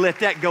to have to let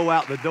that go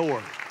out the door.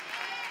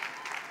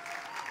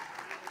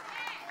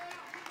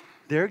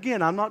 There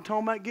again, I'm not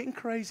talking about getting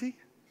crazy.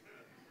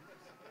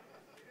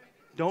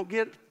 Don't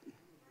get,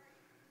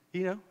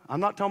 I'm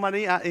not talking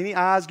about any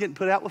eyes getting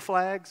put out with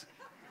flags.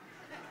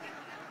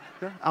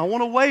 I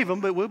want to wave them,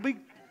 but we're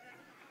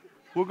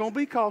going to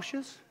be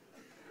cautious.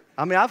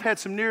 I mean, I've had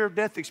some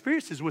near-death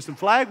experiences with some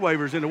flag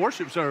wavers in the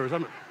worship service.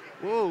 I'm like,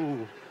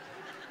 whoa.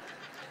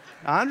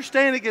 I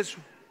understand it gets...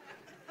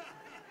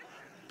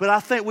 But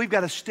I think we've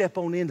got to step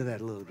on into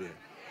that a little bit.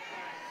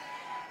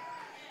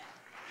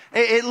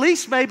 At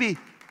least maybe,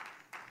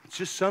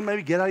 just some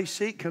maybe get out of your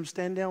seat, come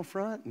stand down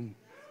front, and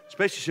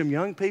especially some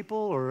young people,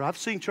 or I've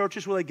seen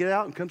churches where they get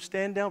out and come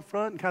stand down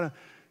front and kind of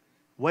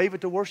wave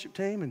at the worship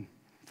team and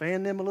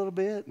fan them a little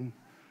bit and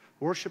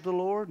worship the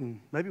Lord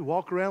and maybe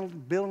walk around the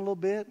building a little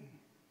bit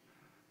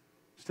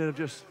instead of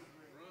just,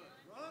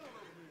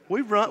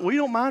 we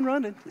don't mind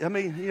running. I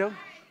mean,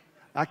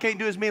 I can't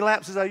do as many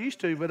laps as I used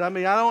to, but I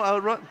mean,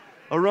 I'll run.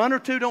 A run or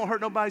two don't hurt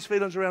nobody's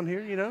feelings around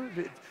here,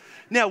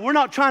 Now, we're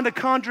not trying to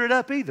conjure it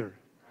up either.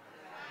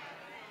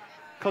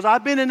 Because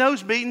I've been in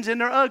those meetings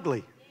and they're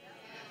ugly.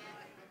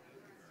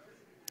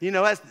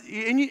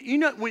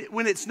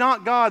 When it's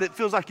not God, it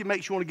feels like it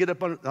makes you want to get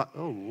up under,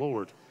 oh,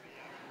 Lord.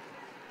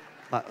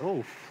 Like,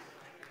 oh,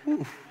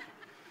 ooh,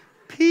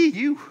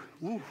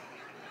 ooh.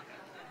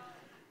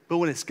 But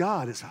when it's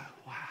God, it's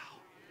like, wow,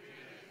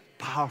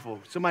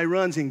 powerful. Somebody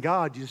runs in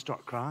God, you just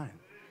start crying,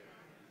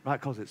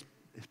 right? Because it's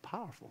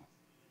powerful.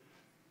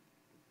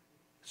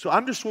 So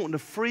I'm just wanting to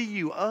free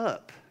you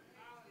up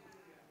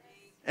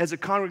as a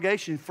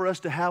congregation for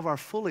us to have our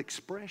full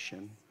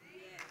expression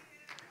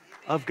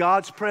of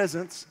God's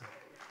presence,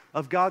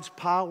 of God's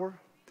power.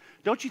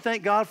 Don't you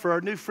thank God for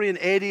our new friend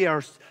Eddie,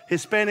 our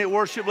Hispanic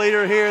worship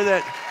leader here,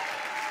 that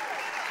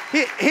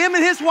him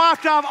and his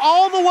wife drive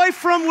all the way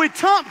from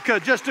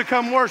Wetumpka just to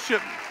come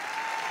worship.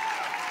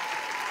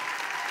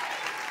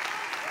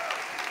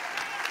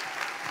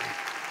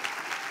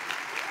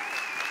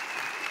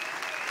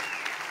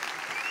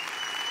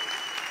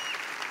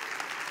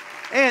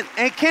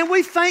 And can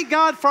we thank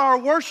God for our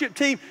worship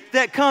team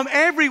that come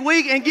every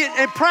week and get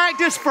and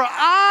practice for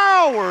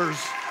hours?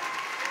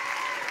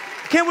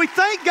 Can we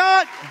thank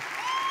God?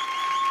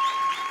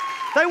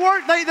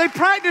 They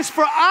practice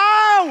for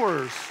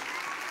hours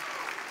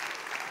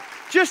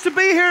just to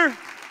be here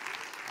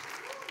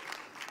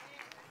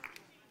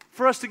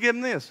for us to give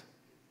them this.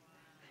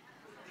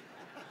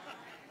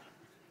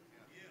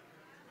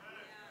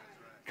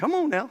 Come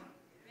on now.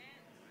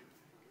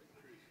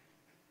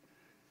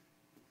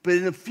 But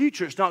in the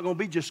future, it's not going to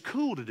be just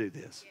cool to do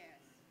this.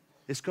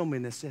 It's going to be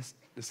a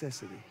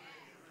necessity.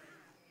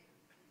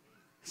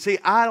 See,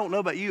 I don't know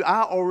about you.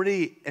 I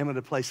already am at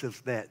a place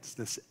of that.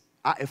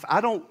 If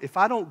I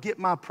don't get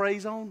my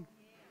praise on,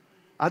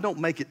 I don't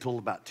make it till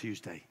about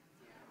Tuesday.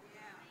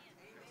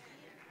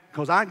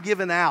 Because I'm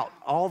giving out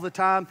all the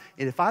time.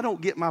 And if I don't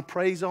get my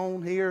praise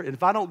on here, and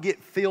if I don't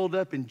get filled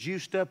up and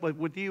juiced up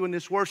with you in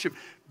this worship,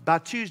 by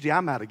Tuesday,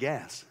 I'm out of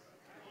gas.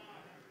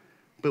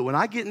 But when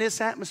I get in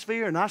this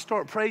atmosphere and I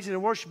start praising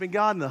and worshiping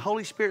God and the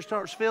Holy Spirit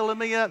starts filling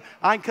me up,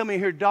 I can come in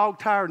here dog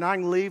tired and I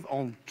can leave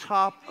on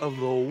top of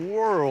the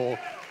world,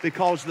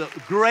 because the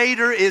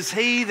greater is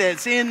He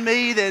that's in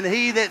me than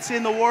he that's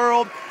in the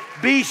world.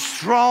 Be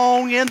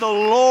strong in the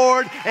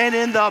Lord and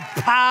in the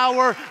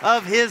power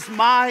of His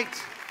might.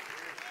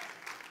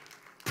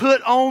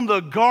 Put on the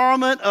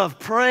garment of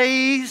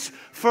praise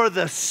for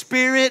the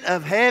spirit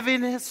of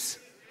heaviness.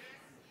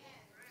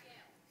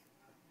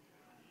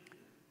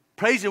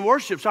 Praise and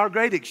worship's our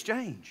great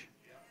exchange.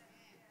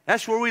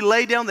 That's where we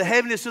lay down the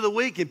heaviness of the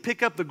week and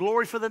pick up the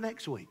glory for the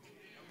next week.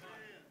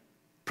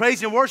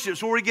 Praise and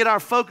worship's where we get our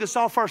focus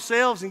off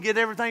ourselves and get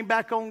everything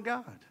back on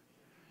God.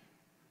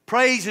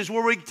 Praise is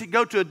where we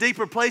go to a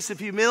deeper place of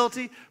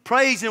humility.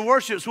 Praise and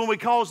worship's when we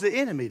cause the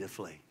enemy to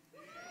flee.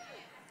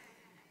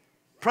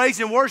 Praise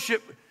and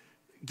worship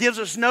gives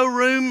us no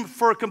room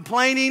for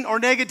complaining or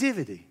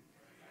negativity.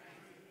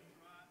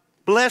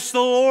 Bless the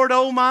Lord,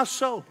 O my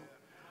soul.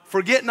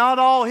 Forget not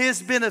all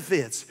His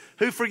benefits,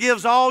 who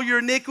forgives all your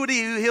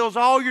iniquity, who heals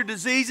all your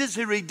diseases,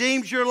 who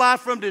redeems your life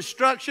from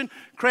destruction,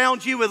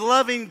 crowns you with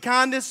loving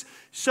kindness,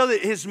 so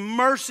that His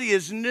mercy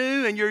is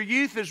new and your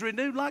youth is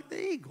renewed like the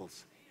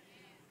eagles.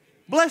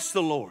 Bless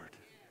the Lord.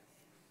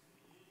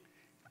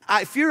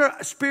 If your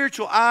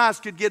spiritual eyes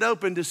could get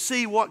open to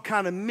see what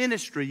kind of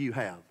ministry you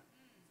have.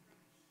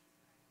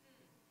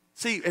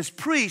 See, as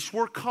priests,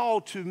 we're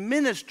called to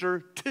minister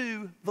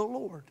to the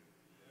Lord.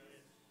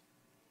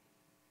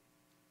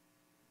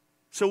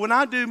 So when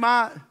I do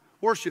my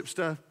worship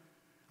stuff,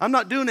 I'm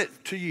not doing it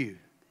to you.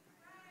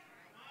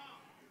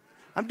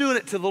 I'm doing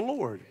it to the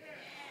Lord.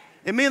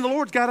 And me and the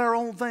Lord's got our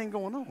own thing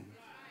going on.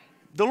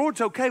 The Lord's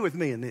okay with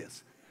me in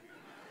this.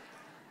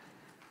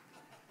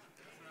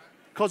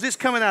 Because it's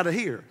coming out of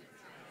here.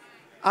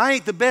 I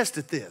ain't the best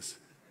at this,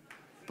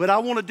 but I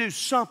want to do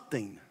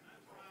something.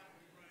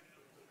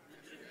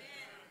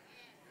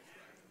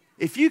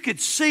 If you could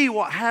see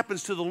what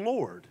happens to the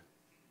Lord.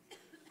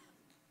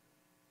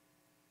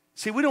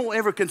 See, we don't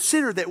ever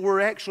consider that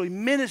we're actually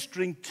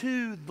ministering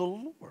to the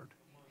Lord.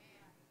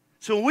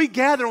 So when we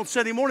gather on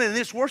Sunday morning and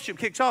this worship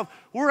kicks off,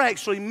 we're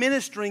actually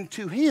ministering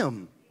to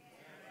Him.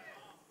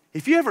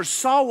 If you ever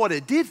saw what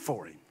it did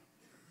for Him.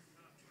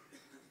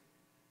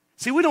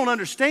 See, we don't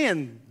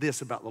understand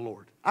this about the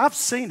Lord. I've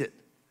seen it.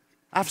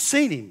 I've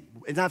seen Him,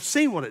 and I've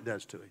seen what it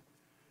does to Him.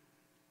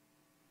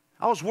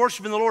 I was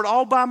worshiping the Lord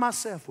all by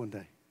myself one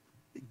day,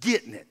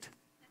 getting it.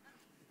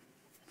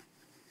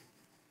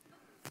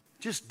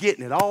 Just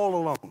getting it all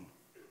alone.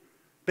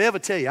 Bev will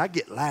tell you, I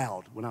get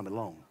loud when I'm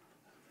alone.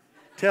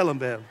 Tell him,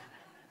 Bev,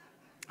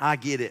 I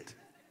get it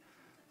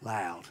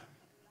loud.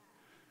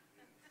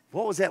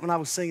 What was that when I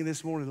was singing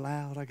this morning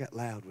loud? I got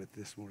loud with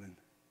this morning.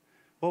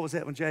 What was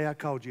that when, Jay, I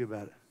called you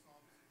about it?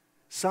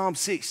 Psalm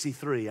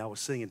 63, I was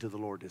singing to the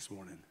Lord this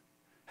morning.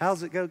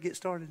 How's it go? Get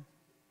started?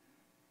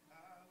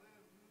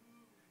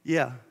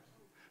 Yeah.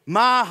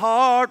 My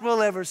heart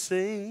will ever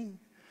sing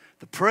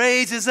the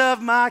praises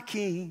of my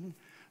King.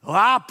 Oh,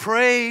 I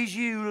praise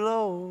you,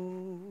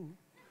 Lord.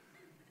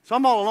 So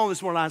I'm all alone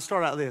this morning. I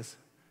start out this.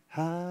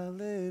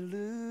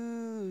 Hallelujah.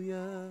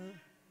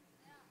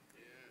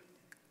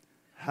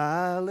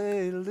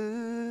 Hallelujah.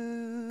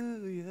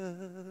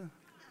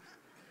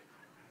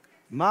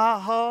 My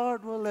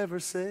heart will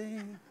ever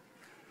sing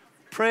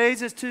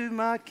praises to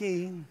my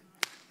King.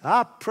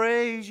 I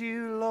praise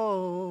you,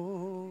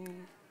 Lord.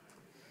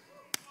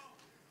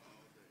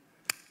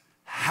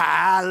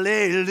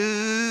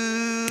 Hallelujah.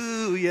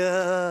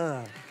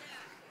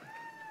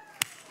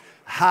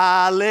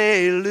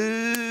 Hallelujah.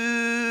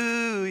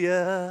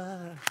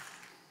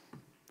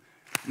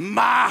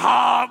 My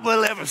heart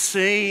will ever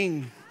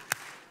sing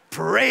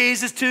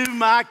praises to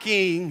my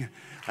King.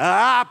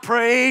 I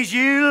praise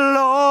you, Lord.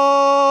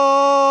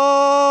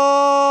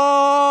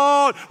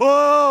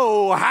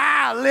 Oh,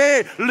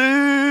 hallelujah.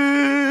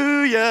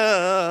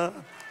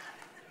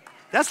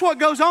 That's what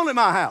goes on in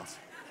my house.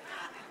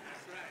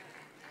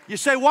 You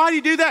say, why do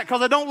you do that?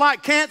 Because I don't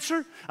like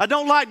cancer. I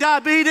don't like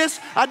diabetes.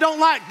 I don't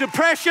like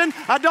depression.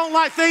 I don't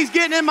like things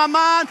getting in my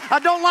mind. I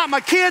don't like my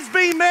kids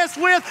being messed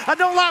with. I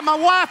don't like my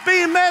wife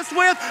being messed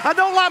with. I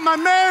don't like my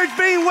marriage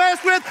being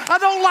messed with. I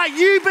don't like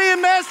you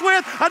being messed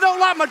with. I don't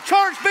like my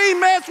church being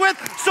messed with.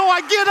 So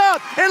I get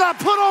up and I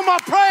put on my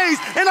praise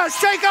and I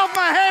shake off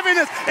my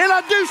heaviness and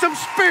I do some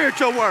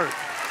spiritual work.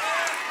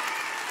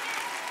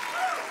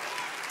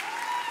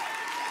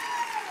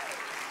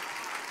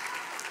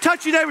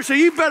 Touch your neighbor, say,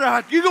 you're going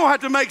to have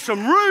to make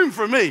some room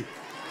for me.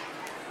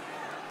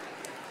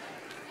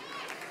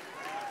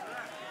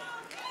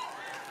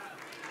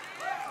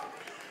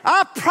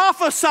 I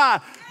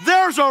prophesy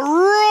there's a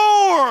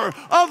roar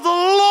of the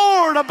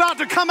Lord about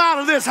to come out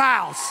of this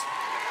house.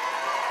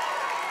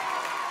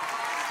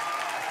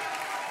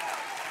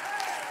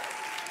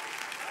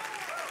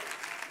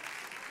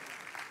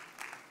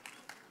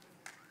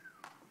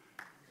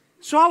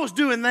 So I was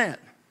doing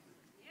that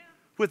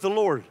with the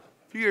Lord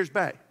a few years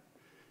back.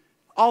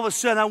 All of a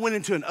sudden, I went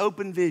into an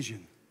open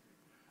vision.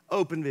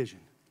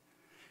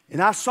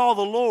 And I saw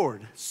the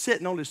Lord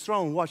sitting on his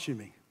throne watching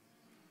me.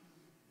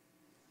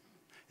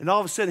 And all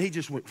of a sudden, he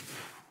just went,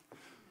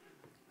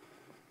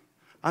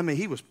 I mean,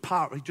 he was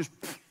powerful. He just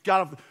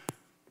got up,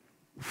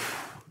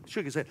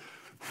 shook his head.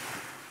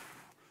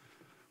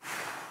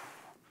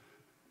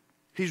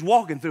 He's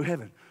walking through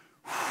heaven.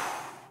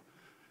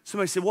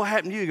 Somebody said, what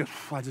happened to you? He goes,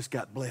 I just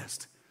got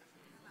blessed.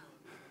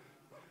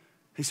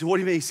 He said, what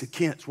do you mean? He said,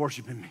 Kent's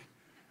worshiping me.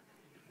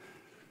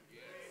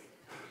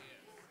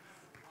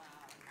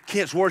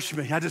 Kent's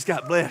worshiping me. I just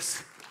got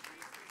blessed.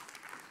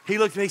 He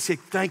looked at me and said,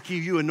 thank you,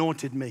 you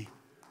anointed me.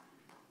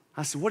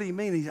 I said, what do you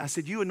mean? I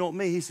said, you anoint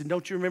me. He said,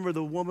 don't you remember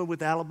the woman with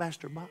the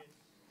alabaster box?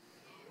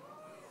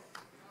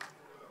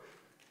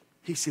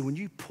 He said, when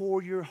you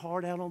pour your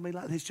heart out on me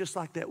like that, it's just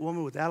like that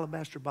woman with the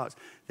alabaster box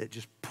that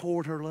just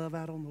poured her love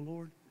out on the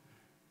Lord.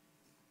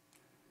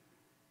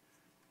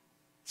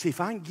 See, if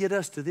I can get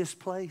us to this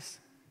place,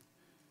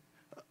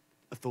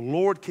 if the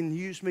Lord can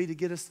use me to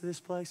get us to this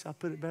place, I'll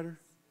put it better,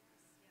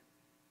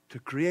 to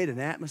create an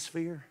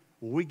atmosphere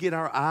where we get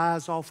our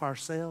eyes off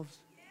ourselves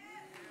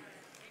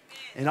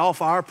and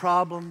off our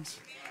problems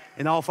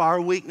and off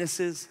our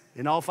weaknesses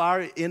and off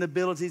our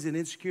inabilities and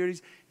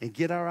insecurities and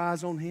get our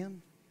eyes on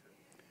Him.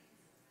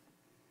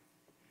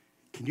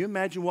 Can you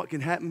imagine what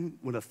can happen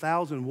when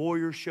 1,000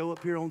 warriors show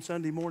up here on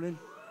Sunday morning?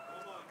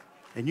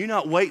 And you're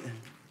not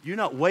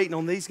waiting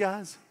on these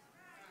guys?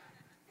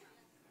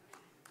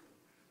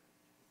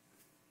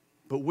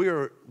 But we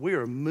are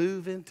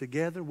moving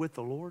together with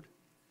the Lord.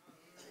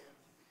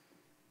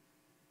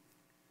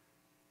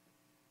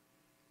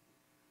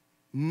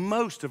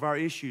 Most of our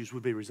issues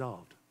would be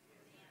resolved.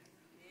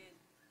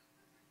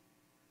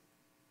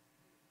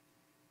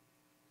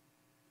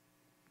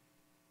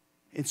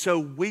 And so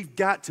we've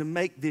got to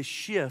make this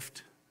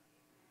shift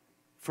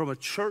from a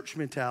church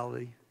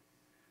mentality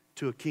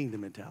to a kingdom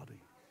mentality.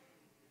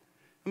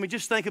 I mean,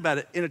 just think about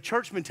it. In a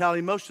church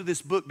mentality, most of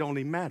this book don't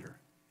even matter.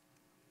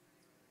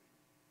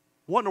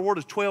 What in the world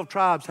does 12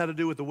 tribes have to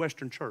do with the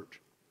Western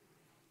church?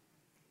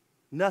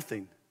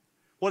 Nothing.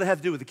 What does it have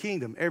to do with the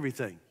kingdom?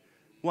 Everything.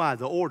 Why?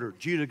 The order.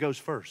 Judah goes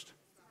first.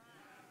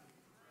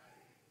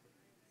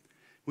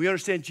 We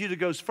understand Judah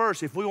goes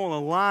first. If we want to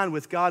align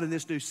with God in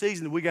this new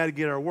season, we got to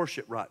get our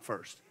worship right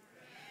first.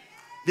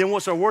 Then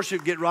once our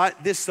worship get right,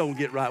 this don't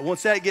get right.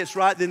 Once that gets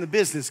right, then the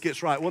business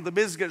gets right. Once the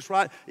business gets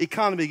right,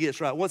 economy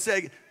gets right. Once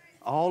that,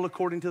 all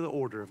according to the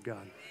order of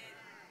God.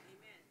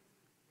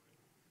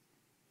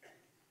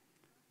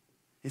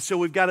 And so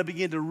we've got to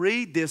begin to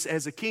read this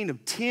as a kingdom.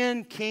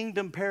 10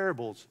 kingdom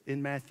parables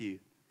in Matthew,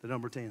 the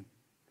number 10.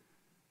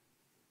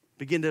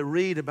 Begin to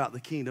read about the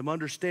kingdom.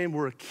 Understand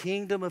we're a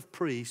kingdom of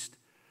priests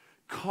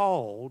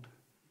called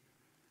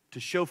to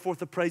show forth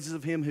the praises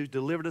of Him who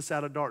delivered us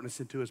out of darkness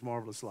into His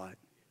marvelous light.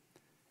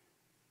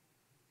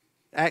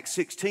 Acts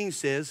 16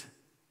 says,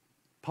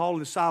 Paul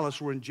and Silas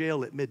were in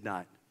jail at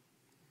midnight.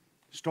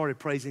 Started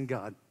praising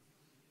God.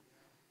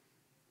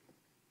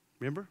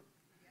 Remember?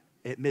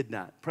 At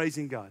midnight,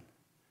 praising God.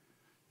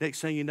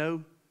 Next thing you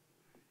know,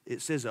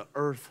 it says the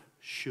earth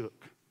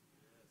shook.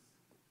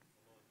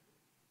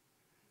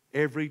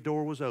 Every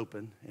door was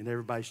open and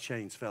everybody's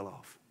chains fell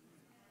off.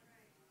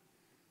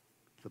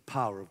 The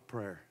power of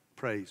prayer,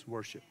 praise,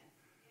 worship.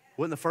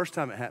 Wasn't the first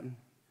time it happened.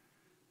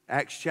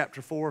 Acts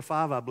chapter 4 or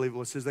 5, I believe it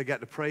was, says they got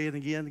to pray it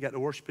again, they got to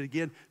worship it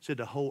again. Said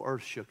the whole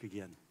earth shook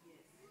again.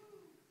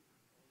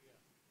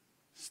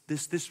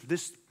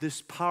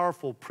 This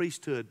powerful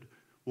priesthood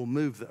will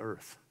move the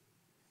earth.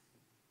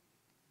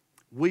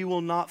 We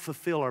will not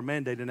fulfill our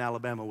mandate in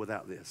Alabama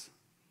without this.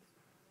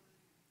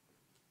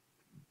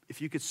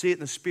 If you could see it in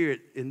the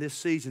spirit in this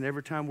season,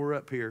 every time we're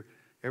up here,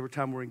 every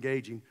time we're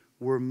engaging,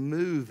 we're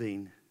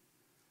moving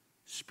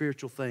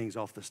spiritual things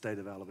off the state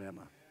of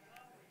Alabama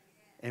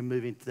and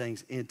moving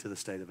things into the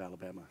state of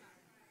Alabama.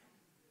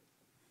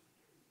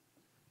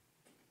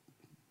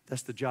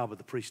 That's the job of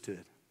the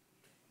priesthood.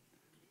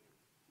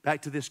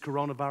 Back to this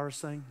coronavirus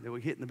thing that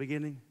we hit in the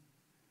beginning.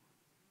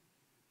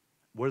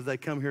 Whether they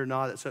come here or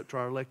not, that's up to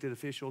our elected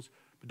officials.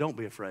 But don't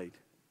be afraid.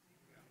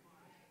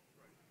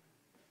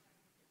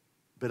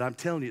 But I'm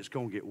telling you, it's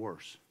going to get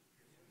worse.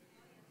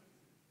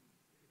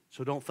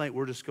 So don't think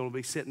we're just going to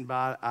be sitting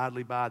by,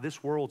 idly by.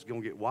 This world's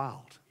going to get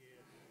wild.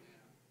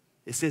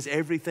 It says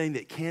everything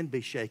that can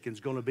be shaken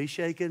is going to be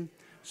shaken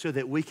so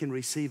that we can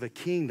receive a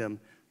kingdom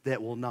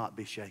that will not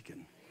be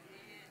shaken.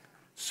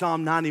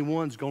 Psalm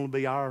 91 is going to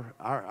be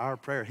our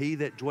prayer. He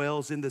that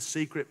dwells in the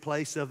secret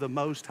place of the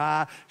Most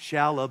High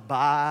shall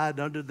abide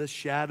under the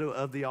shadow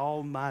of the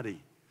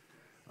Almighty.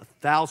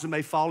 1,000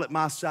 may fall at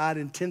my side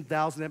and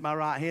 10,000 at my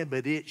right hand,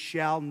 but it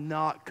shall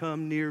not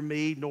come near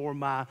me nor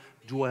my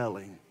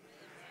dwelling.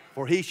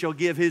 For he shall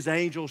give his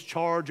angels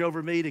charge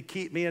over me to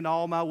keep me in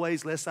all my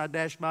ways, lest I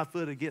dash my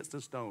foot against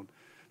a stone.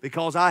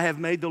 Because I have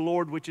made the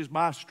Lord, which is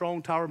my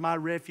strong tower, my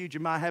refuge,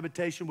 and my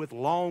habitation with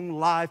long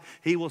life,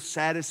 he will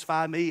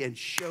satisfy me and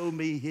show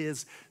me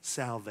his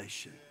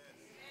salvation.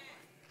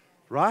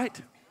 Right?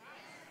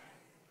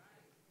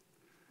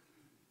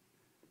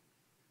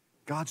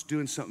 God's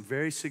doing something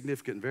very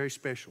significant and very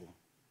special.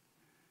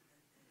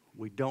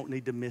 We don't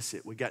need to miss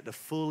it. We got to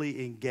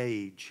fully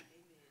engage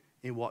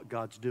in what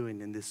God's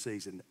doing in this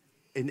season.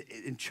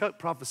 And Chuck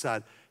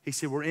prophesied, he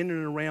said, we're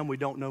entering a realm we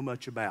don't know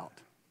much about.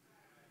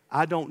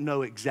 I don't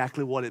know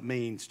exactly what it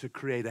means to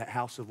create a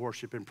house of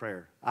worship and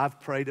prayer. I've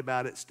prayed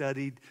about it,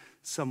 studied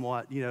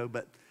somewhat,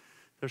 but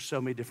there's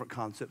so many different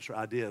concepts or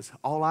ideas.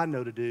 All I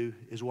know to do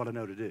is what I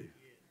know to do.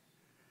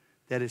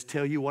 That is,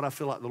 tell you what I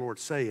feel like the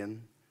Lord's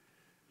saying.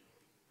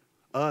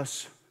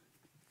 Us,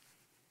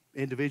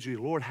 individually,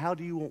 Lord, how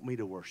do you want me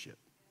to worship?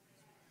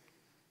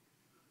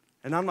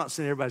 And I'm not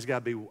saying everybody's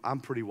got to be,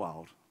 I'm pretty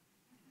wild.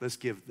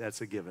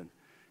 That's a given.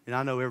 And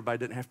I know everybody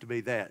doesn't have to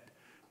be that.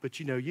 But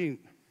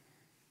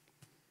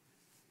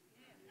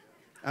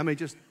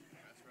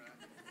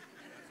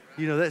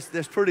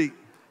that's pretty,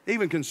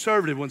 even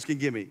conservative ones can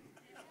give me.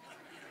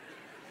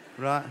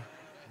 Right?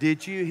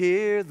 Did you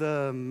hear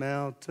the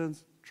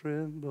mountains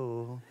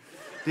tremble?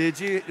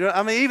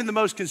 Even the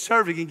most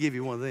conservative can give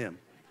you one of them.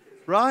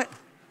 Right?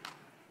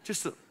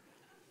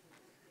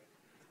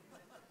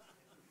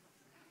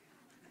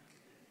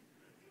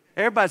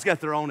 Everybody's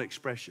got their own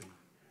expression.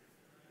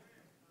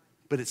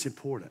 But it's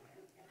important.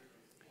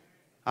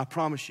 I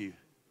promise you,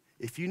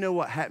 if you know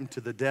what happened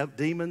to the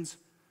demons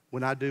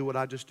when I do what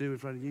I just do in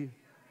front of you,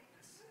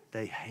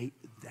 they hate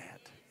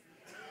that.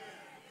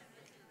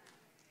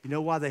 You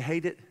know why they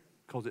hate it?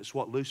 Because it's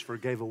what Lucifer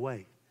gave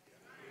away.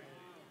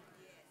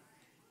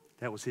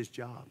 That was his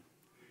job.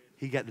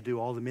 He got to do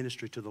all the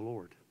ministry to the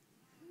Lord.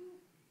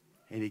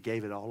 And he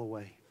gave it all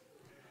away.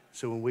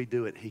 So when we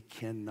do it, he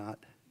cannot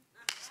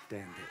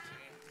stand it.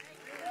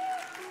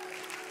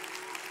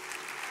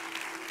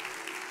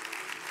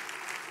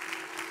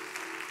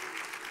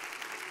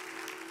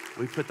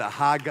 We put the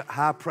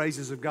high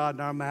praises of God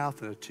in our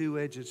mouth and a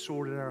two-edged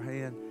sword in our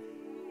hand,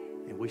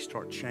 and we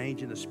start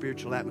changing the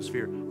spiritual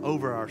atmosphere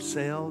over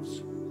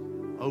ourselves,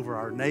 over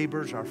our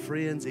neighbors, our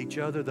friends, each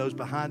other, those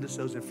behind us,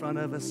 those in front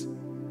of us.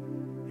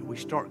 And we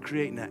start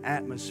creating an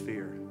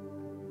atmosphere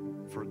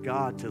for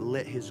God to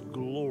let his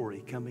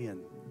glory come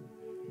in.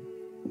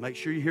 Make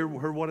sure you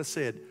heard what I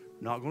said.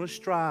 Not going to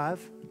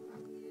strive.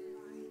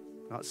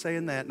 Not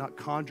saying that. Not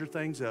conjure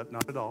things up.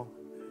 Not at all.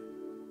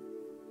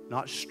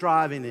 Not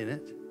striving in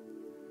it.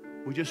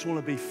 We just want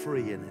to be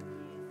free in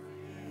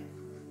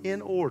it.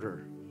 In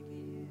order.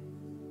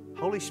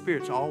 Holy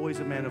Spirit's always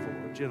a man of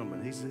order,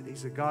 gentlemen.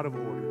 He's a God of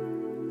order.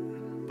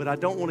 But I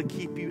don't want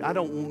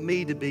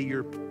me to be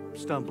your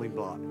stumbling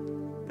block.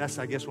 That's,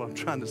 I guess, what I'm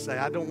trying to say.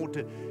 I don't want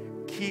to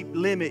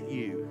limit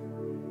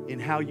you in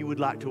how you would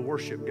like to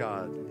worship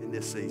God in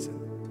this season.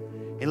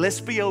 And let's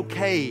be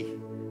okay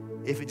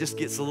if it just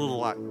gets a little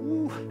like,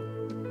 ooh.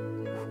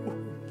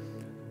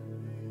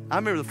 I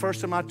remember the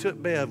first time I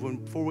took Bev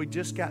before we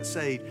just got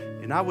saved,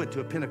 and I went to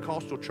a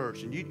Pentecostal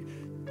church,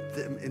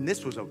 and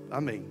this was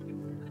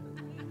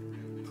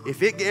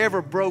if it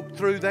ever broke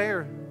through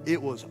there, it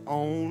was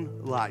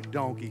on like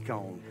Donkey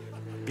Kong.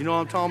 You know what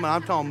I'm talking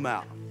about? I'm talking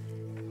about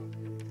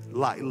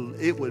like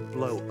it would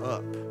blow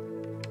up.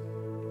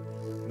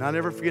 And I'll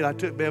never forget, I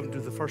took Bev to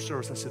the first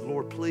service. I said,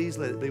 Lord, please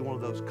let it be one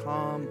of those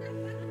calm,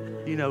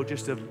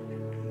 just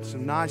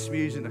some nice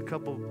music and a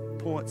couple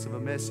points of a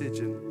message,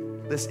 and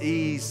let's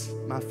ease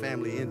my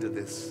family into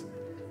this.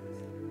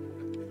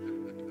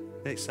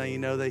 Next thing you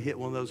know, they hit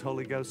one of those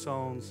Holy Ghost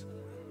songs.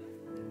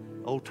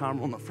 Old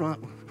Timer on the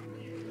front.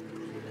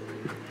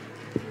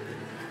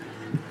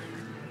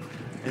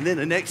 And then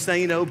the next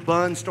thing you know,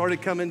 buns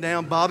started coming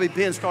down. Bobby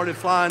pins started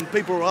flying.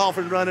 People were off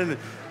and running. And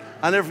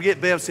I never forget,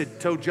 Bev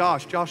told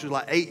Josh. Josh was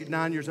like 8 or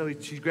 9 years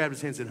old. She grabbed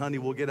his hand and said, honey,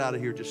 we'll get out of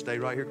here. Just stay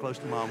right here close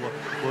to Mom.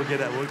 We'll get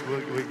out.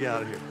 We'll get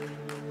out of here.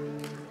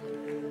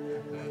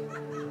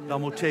 I'm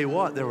going to tell you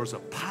what, there was a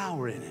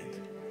power in it.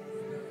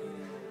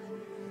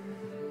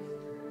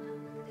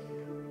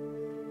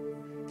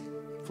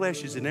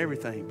 Flesh is in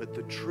everything, but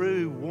the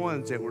true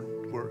ones that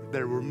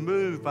were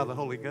moved by the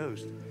Holy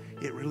Ghost,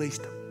 it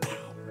released a power.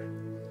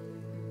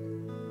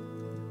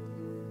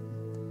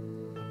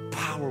 A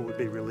power would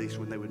be released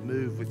when they would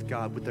move with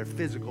God, with their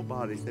physical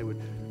bodies. They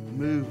would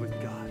move with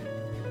God.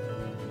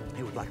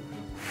 It would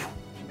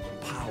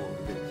power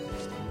would be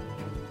released.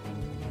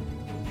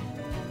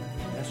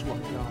 That's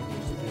what God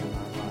wants to do in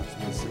our lives in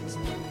this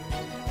season.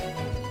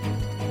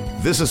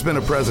 This has been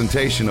a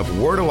presentation of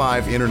Word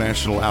Alive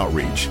International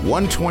Outreach,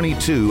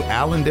 122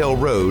 Allendale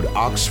Road,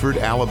 Oxford,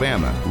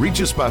 Alabama.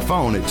 Reach us by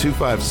phone at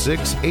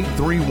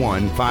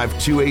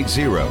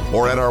 256-831-5280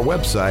 or at our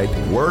website,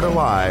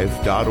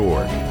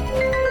 wordalive.org.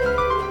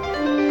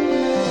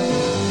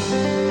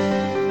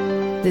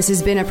 This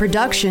has been a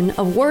production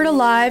of Word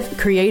Alive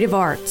Creative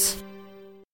Arts.